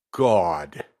 oh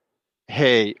God.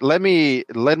 Hey, let me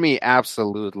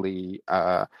absolutely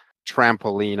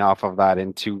trampoline off of that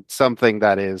into something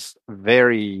that is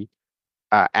very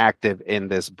active in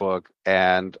this book.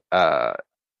 And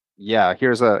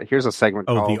here's a segment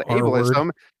called Ableism.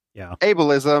 Word. Yeah.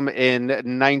 Ableism in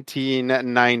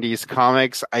 1990s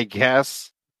comics, I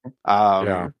guess.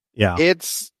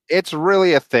 It's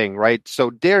really a thing, right? So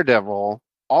Daredevil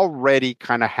already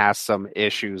kind of has some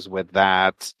issues with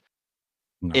that,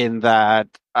 in that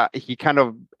he kind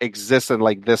of exists in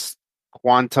like this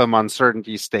quantum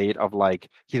uncertainty state of like,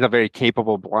 he's a very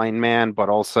capable blind man, but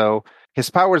also his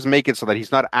powers make it so that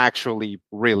he's not actually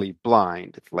really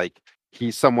blind. It's like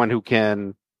he's someone who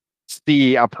can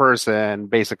see a person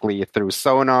basically through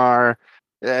sonar.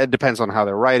 It depends on how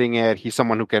they're writing it. He's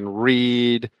someone who can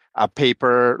read a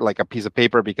paper, like a piece of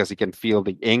paper, because he can feel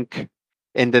the ink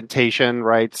indentation,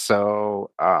 right? So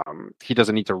he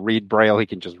doesn't need to read Braille. He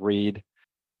can just read.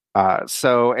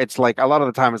 So it's like a lot of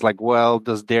the time it's like, well,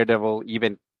 does Daredevil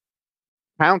even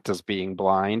count as being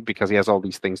blind because he has all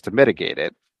these things to mitigate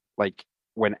it? Like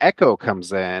when Echo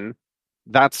comes in,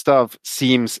 that stuff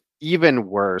seems even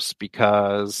worse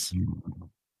because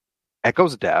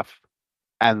Echo's deaf,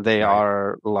 and they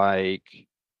are like,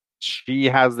 she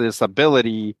has this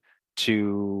ability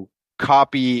to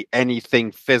copy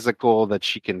anything physical that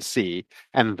she can see,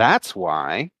 and that's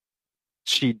why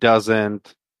she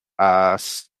doesn't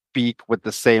speak with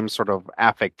the same sort of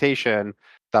affectation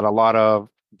that a lot of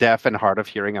deaf and hard of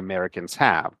hearing Americans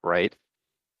have, right?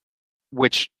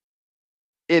 Which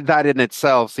that in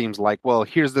itself seems like, well,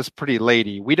 here's this pretty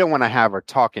lady. We don't want to have her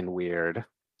talking weird.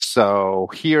 So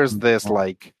here's this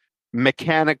like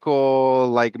mechanical,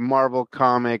 like Marvel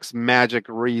Comics magic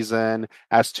reason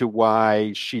as to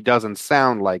why she doesn't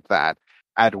sound like that.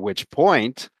 At which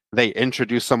point they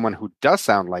introduce someone who does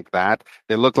sound like that.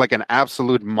 They look like an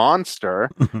absolute monster,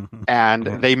 and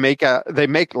they make a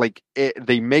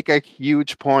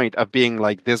huge point of being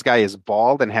like, this guy is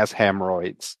bald and has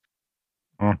hemorrhoids.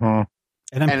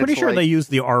 And I'm pretty sure they use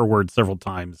the R word several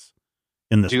times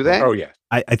in this. Do they? Oh yeah,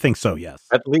 I think so. Yes,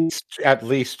 at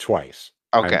least twice.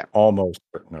 Okay, I'm almost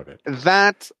certain of it.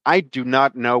 That I do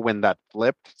not know when that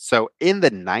flipped. So in the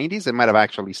 90s, it might have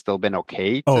actually still been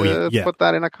okay to put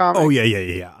that in a comic. Oh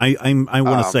yeah. I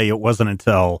want to say it wasn't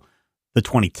until the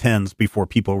 2010s before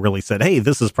people really said, "Hey,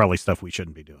 this is probably stuff we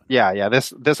shouldn't be doing." Yeah.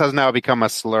 This has now become a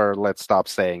slur. Let's stop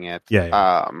saying it.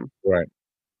 Yeah. Right.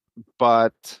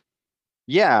 But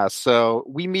yeah, so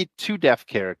we meet two deaf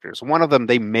characters. One of them,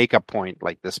 they make a point,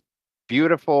 like this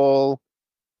beautiful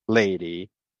lady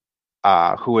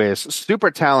who is super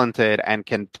talented and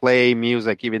can play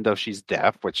music even though she's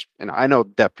deaf, which, I know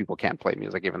deaf people can't play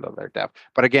music even though they're deaf.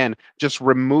 But again, just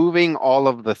removing all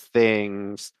of the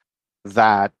things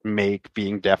that make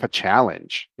being deaf a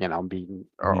challenge, being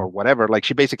or whatever. Like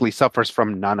she basically suffers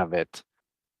from none of it.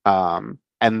 And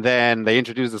then they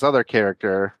introduce this other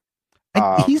character.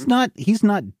 He's not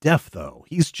deaf though.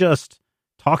 He's just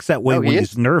talks that way when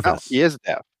he's nervous. No, he is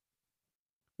deaf.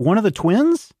 One of the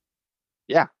twins?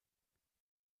 Yeah.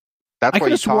 That's why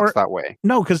he talks that way.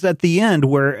 No, because at the end,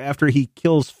 where after he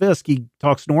kills Fisk, he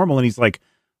talks normal, and he's like,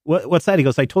 "What's that?" He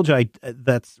goes, "I told you,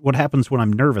 that's what happens when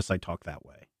I'm nervous. I talk that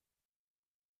way."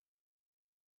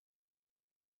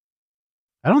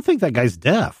 I don't think that guy's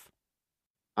deaf.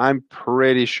 I'm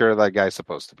pretty sure that guy's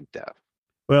supposed to be deaf.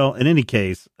 Well, in any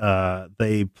case,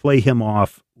 they play him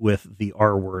off with the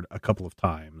R word a couple of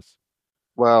times.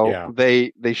 Well,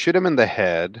 they shoot him in the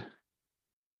head,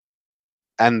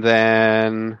 and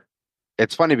then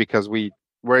it's funny because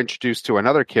we're introduced to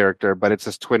another character, but it's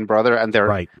his twin brother, and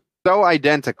they're so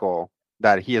identical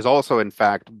that he is also, in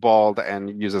fact, bald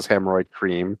and uses hemorrhoid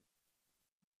cream.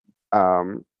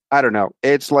 I don't know.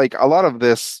 It's like a lot of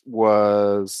this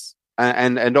was,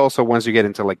 and also once you get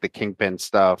into like the Kingpin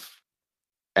stuff,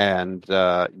 and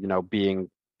being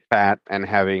fat and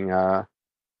having a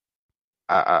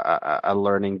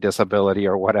learning disability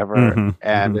or whatever,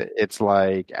 it's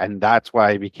like, and that's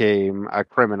why I became a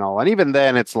criminal. And even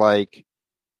then, it's like,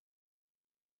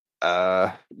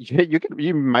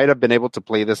 you might have been able to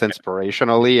play this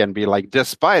inspirationally and be like,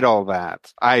 despite all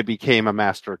that, I became a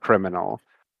master criminal.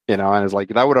 And it's like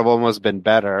that would have almost been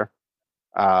better,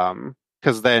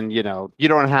 because then you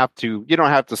don't have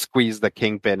to squeeze the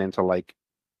Kingpin into like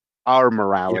our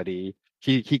morality.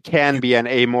 He can be an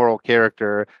amoral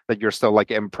character that you're still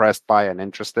like impressed by and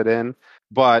interested in.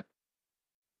 But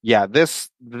yeah, this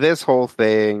whole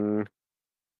thing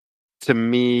to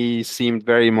me seemed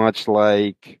very much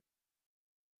like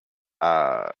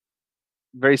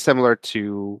very similar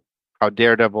to how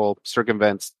Daredevil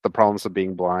circumvents the problems of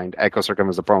being blind, Echo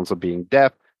circumvents the problems of being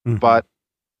deaf, but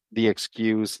the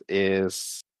excuse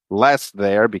is less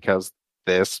there because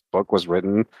this book was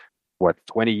written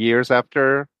 20 years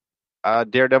after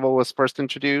Daredevil was first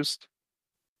introduced.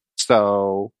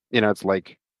 So, it's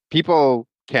like people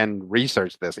can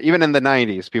research this. Even in the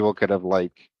 90s, people could have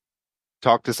like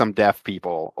talked to some deaf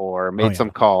people or made some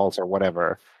calls or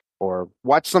whatever, or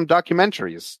watched some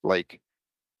documentaries. Like,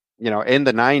 in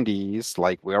the 90s,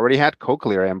 like we already had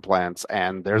cochlear implants,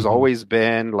 and there's always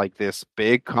been like this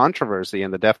big controversy in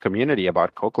the deaf community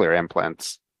about cochlear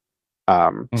implants.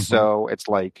 So it's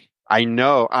like, I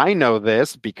know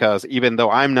this because even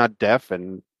though I'm not deaf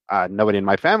and nobody in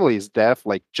my family is deaf,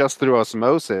 like just through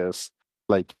osmosis,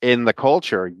 like in the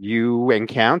culture, you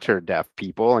encounter deaf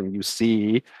people and you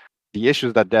see the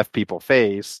issues that deaf people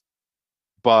face.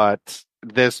 But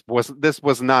this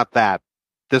was not that.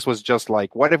 This was just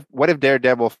like, what if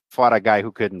Daredevil fought a guy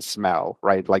who couldn't smell,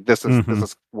 right? Like this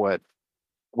is what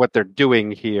they're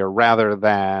doing here, rather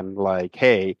than like,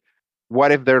 hey,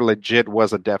 what if there legit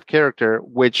was a deaf character,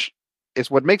 which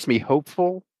is what makes me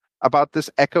hopeful about this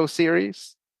Echo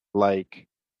series. Like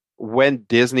when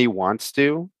Disney wants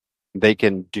to, they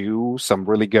can do some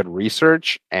really good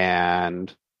research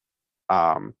and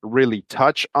really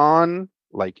touch on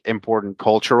like important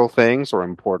cultural things or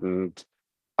important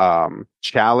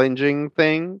challenging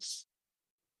things.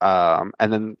 And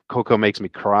then Coco makes me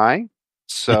cry.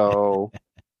 So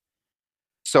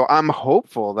so I'm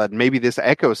hopeful that maybe this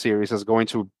Echo series is going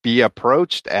to be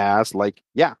approached as like,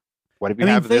 what if you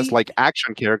have this like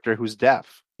action character who's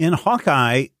deaf? In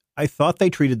Hawkeye, I thought they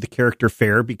treated the character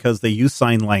fair because they use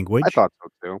sign language. I thought so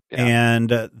too. Yeah.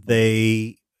 And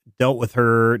they dealt with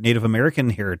her Native American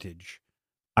heritage,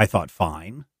 I thought,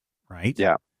 fine. Right?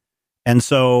 Yeah. And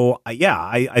so,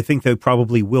 I think they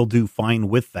probably will do fine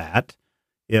with that.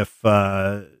 If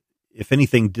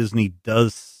anything, Disney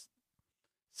does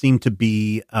seem to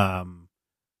be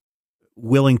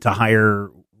willing to hire,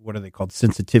 what are they called?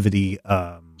 Sensitivity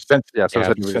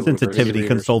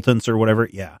consultants or whatever.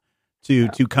 Yeah.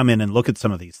 To come in and look at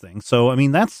some of these things. So,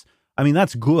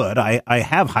 that's good. I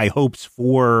have high hopes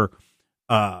for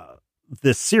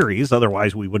this series.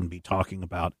 Otherwise we wouldn't be talking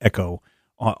about Echo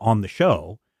on the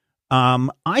show.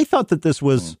 I thought that this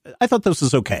was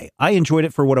okay. I enjoyed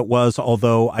it for what it was,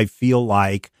 although I feel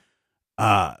like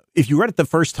if you read it the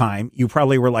first time, you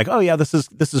probably were like, oh yeah, this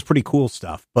is pretty cool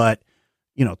stuff. But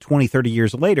 20, 30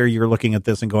 years later, you're looking at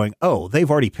this and going, oh,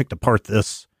 they've already picked apart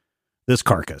this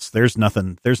carcass. There's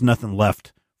nothing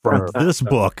left from this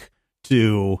book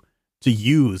to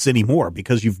use anymore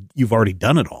because you've already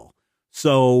done it all.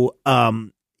 So,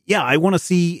 I want to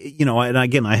see, and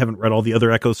again, I haven't read all the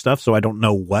other Echo stuff, so I don't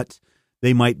know what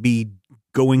they might be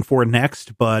going for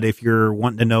next. But if you're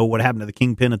wanting to know what happened to the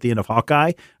Kingpin at the end of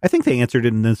Hawkeye, I think they answered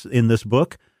it in this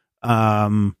book.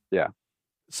 Yeah.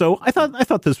 So I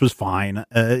thought this was fine.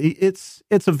 It's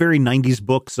a very 90s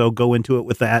book, so go into it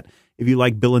with that. If you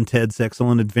like Bill and Ted's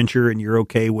Excellent Adventure and you're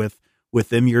okay with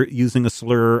them, you're using a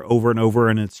slur over and over,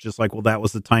 and it's just like, well, that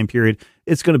was the time period.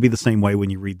 It's going to be the same way when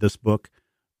you read this book.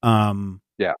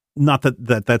 Yeah. Not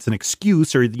that that's an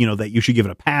excuse or, that you should give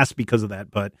it a pass because of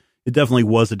that, but it definitely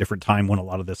was a different time when a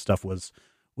lot of this stuff was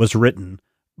written.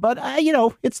 But,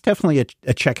 it's definitely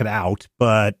a check it out.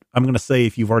 But I'm going to say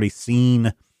if you've already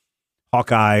seen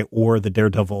Hawkeye or the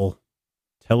Daredevil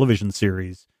television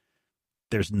series,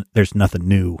 there's nothing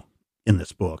new in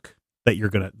this book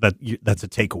that that's a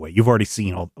takeaway. You've already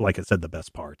seen all, like I said, the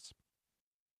best parts.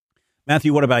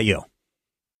 Matthew, what about you?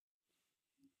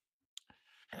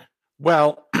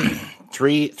 Well,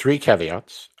 three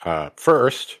caveats.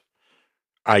 First,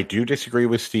 I do disagree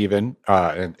with Steven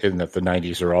in that the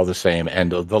 90s are all the same.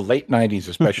 And the late 90s,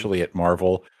 especially at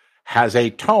Marvel, has a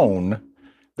tone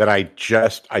that I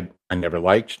never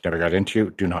liked, never got into,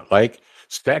 do not like.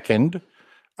 Second,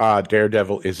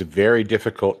 Daredevil is a very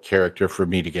difficult character for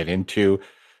me to get into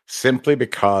simply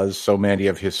because so many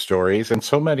of his stories and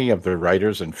so many of the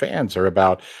writers and fans are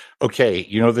about, okay,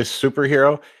 this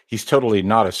superhero, he's totally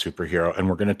not a superhero, and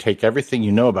we're going to take everything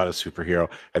you know about a superhero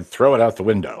and throw it out the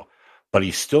window. But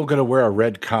he's still going to wear a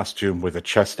red costume with a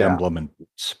chest emblem and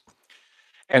boots.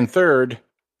 And third,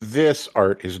 this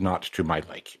art is not to my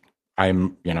liking. I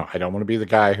don't want to be the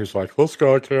guy who's like, this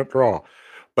guy can't draw.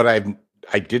 But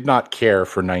I did not care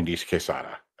for 90s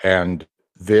Quesada. And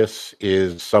this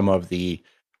is some of the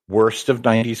worst of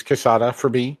 90s Quesada for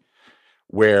me,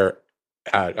 where,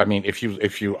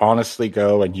 if you honestly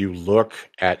go and you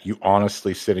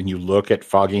honestly sit and you look at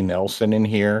Foggy Nelson in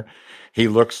here, he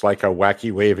looks like a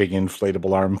wacky waving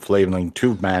inflatable arm flailing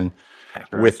tube man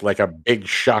with like a big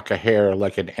shock of hair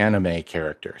like an anime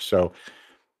character. So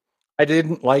I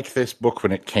didn't like this book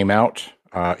when it came out.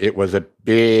 It was a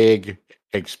big,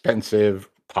 expensive,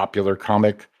 popular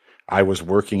comic. I was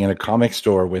working in a comic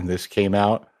store when this came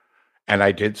out, and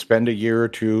I did spend a year or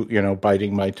two,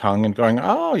 biting my tongue and going,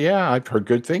 oh, yeah, I've heard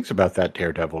good things about that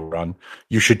Daredevil run.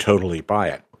 You should totally buy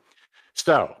it.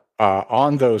 So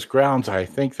on those grounds, I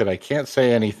think that I can't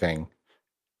say anything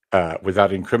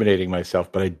without incriminating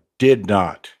myself, but I did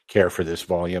not care for this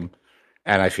volume.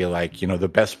 And I feel like, the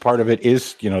best part of it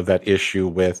is, that issue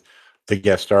with the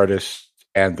guest artists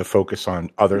and the focus on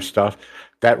other stuff.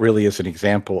 That really is an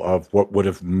example of what would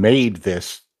have made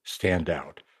this stand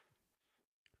out.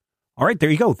 All right,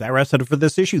 there you go. That wraps it up for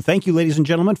this issue. Thank you, ladies and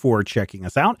gentlemen, for checking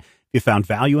us out. If you found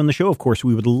value in the show, of course,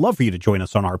 we would love for you to join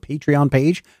us on our Patreon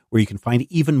page, where you can find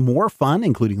even more fun,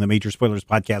 including the Major Spoilers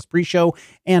Podcast pre-show,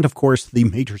 and, of course, the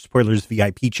Major Spoilers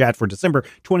VIP chat for December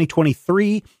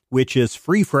 2023, which is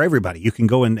free for everybody. You can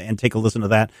go and take a listen to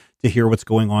that to hear what's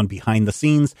going on behind the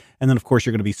scenes. And then, of course,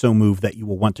 you're going to be so moved that you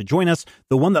will want to join us.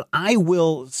 The one that I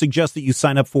will suggest that you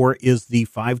sign up for is the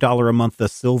 $5 a month, the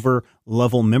silver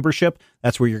level membership.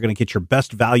 That's where you're going to get your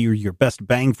best value, your best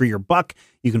bang for your buck.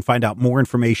 You can find out more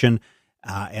information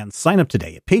and sign up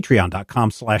today at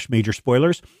patreon.com/major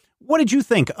spoilers. What did you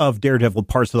think of Daredevil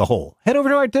Parts of the Whole? Head over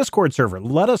to our Discord server.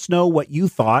 Let us know what you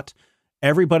thought.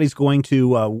 Everybody's going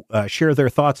to share their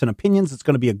thoughts and opinions. It's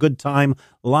going to be a good time.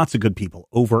 Lots of good people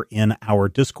over in our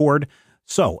Discord.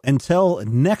 So until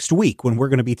next week, when we're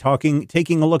going to be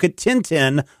taking a look at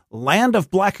Tintin, Land of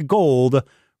Black Gold.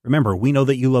 Remember, we know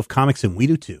that you love comics and we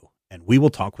do too. And we will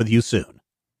talk with you soon.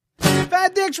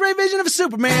 Fat Dick's Ray vision of a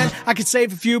Superman. I could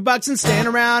save a few bucks and stand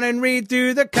around and read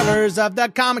through the covers of the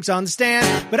comics on the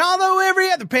stand. But although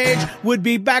every other page would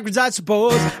be backwards, I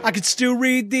suppose I could still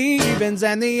read the evens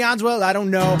and the odds. Well, I don't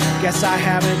know. Guess I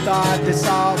haven't thought this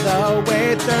all the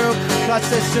way through.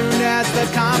 Plus, as soon as the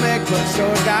comic book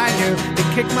store guy knew, he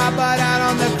kicked my butt out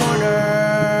on the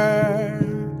corner.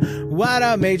 What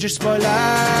a major spoiler.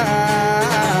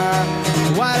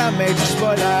 What a major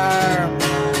spoiler.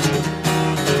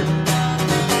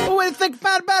 Think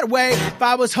about a better way. If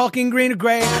I was hulking green or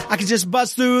gray, I could just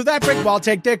bust through that brick wall,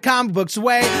 take their comic books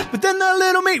away. But then the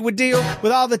little meat would deal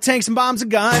with all the tanks and bombs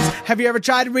and guns. Have you ever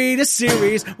tried to read a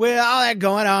series with all that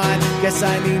going on? Guess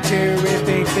I need to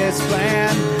rethink this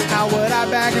plan. How would I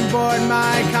back and board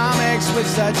my comics with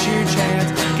such huge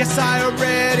hands? Guess I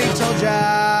already told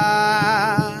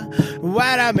ya.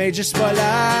 What a major spoiler.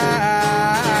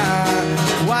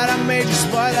 What a major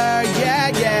spoiler. Yeah,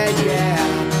 yeah, yeah.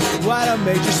 What a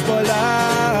major spoiler.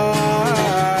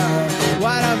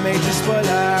 What a major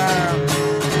spoiler.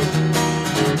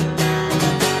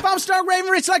 If I'm Stark Raven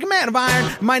fist like a man of iron.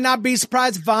 I might not be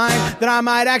surprised to find that I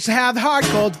might actually have the heart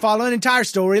cold to follow an entire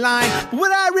storyline. But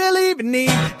would I really even need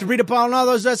to read up on all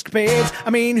those escapades? I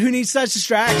mean, who needs such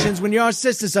distractions when your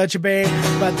sister's such a babe?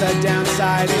 But the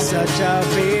downside is such a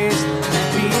beast,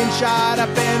 being shot up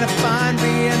in a fun, be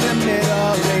in the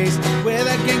Middle East with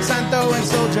a gang sign throwing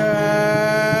soldier.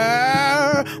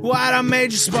 What a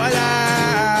major spoiler!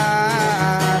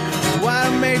 What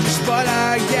a major spoiler!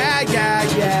 Yeah, yeah,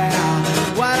 yeah!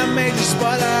 What a major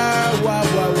spoiler! Whoa,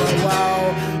 whoa, whoa,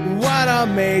 whoa! What a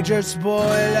major spoiler!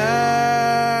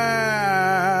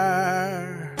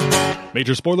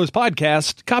 Major Spoilers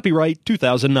Podcast, copyright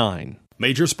 2009.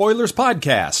 Major Spoilers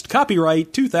Podcast,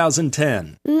 copyright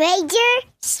 2010. Major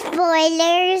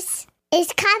Spoilers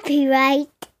is copyright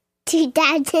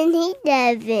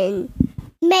 2011.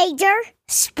 Major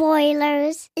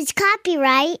Spoilers is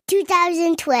copyright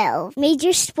 2012.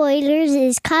 Major Spoilers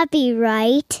is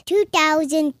copyright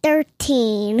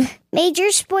 2013.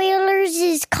 Major Spoilers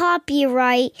is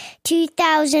copyright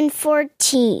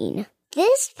 2014.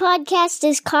 This podcast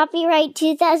is copyright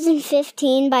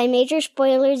 2015 by Major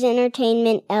Spoilers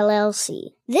Entertainment,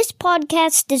 LLC. This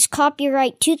podcast is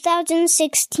copyright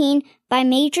 2016 by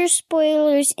Major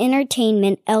Spoilers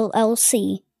Entertainment,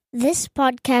 LLC. This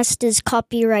podcast is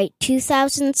copyright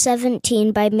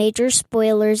 2017 by Major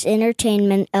Spoilers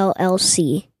Entertainment,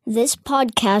 LLC. This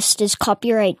podcast is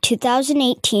copyright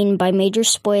 2018 by Major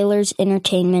Spoilers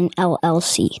Entertainment,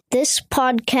 LLC. This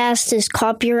podcast is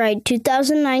copyright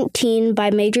 2019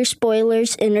 by Major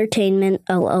Spoilers Entertainment,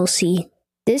 LLC.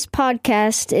 This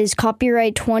podcast is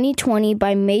copyright 2020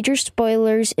 by Major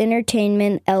Spoilers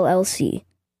Entertainment, LLC.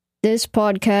 This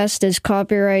podcast is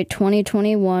copyright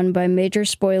 2021 by Major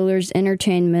Spoilers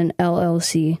Entertainment,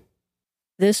 LLC.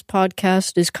 This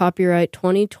podcast is copyright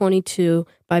 2022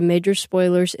 by Major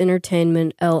Spoilers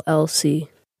Entertainment, LLC.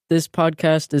 This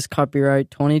podcast is copyright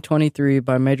 2023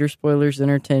 by Major Spoilers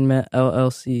Entertainment,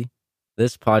 LLC.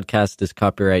 This podcast is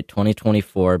copyright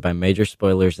 2024 by Major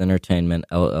Spoilers Entertainment,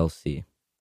 LLC.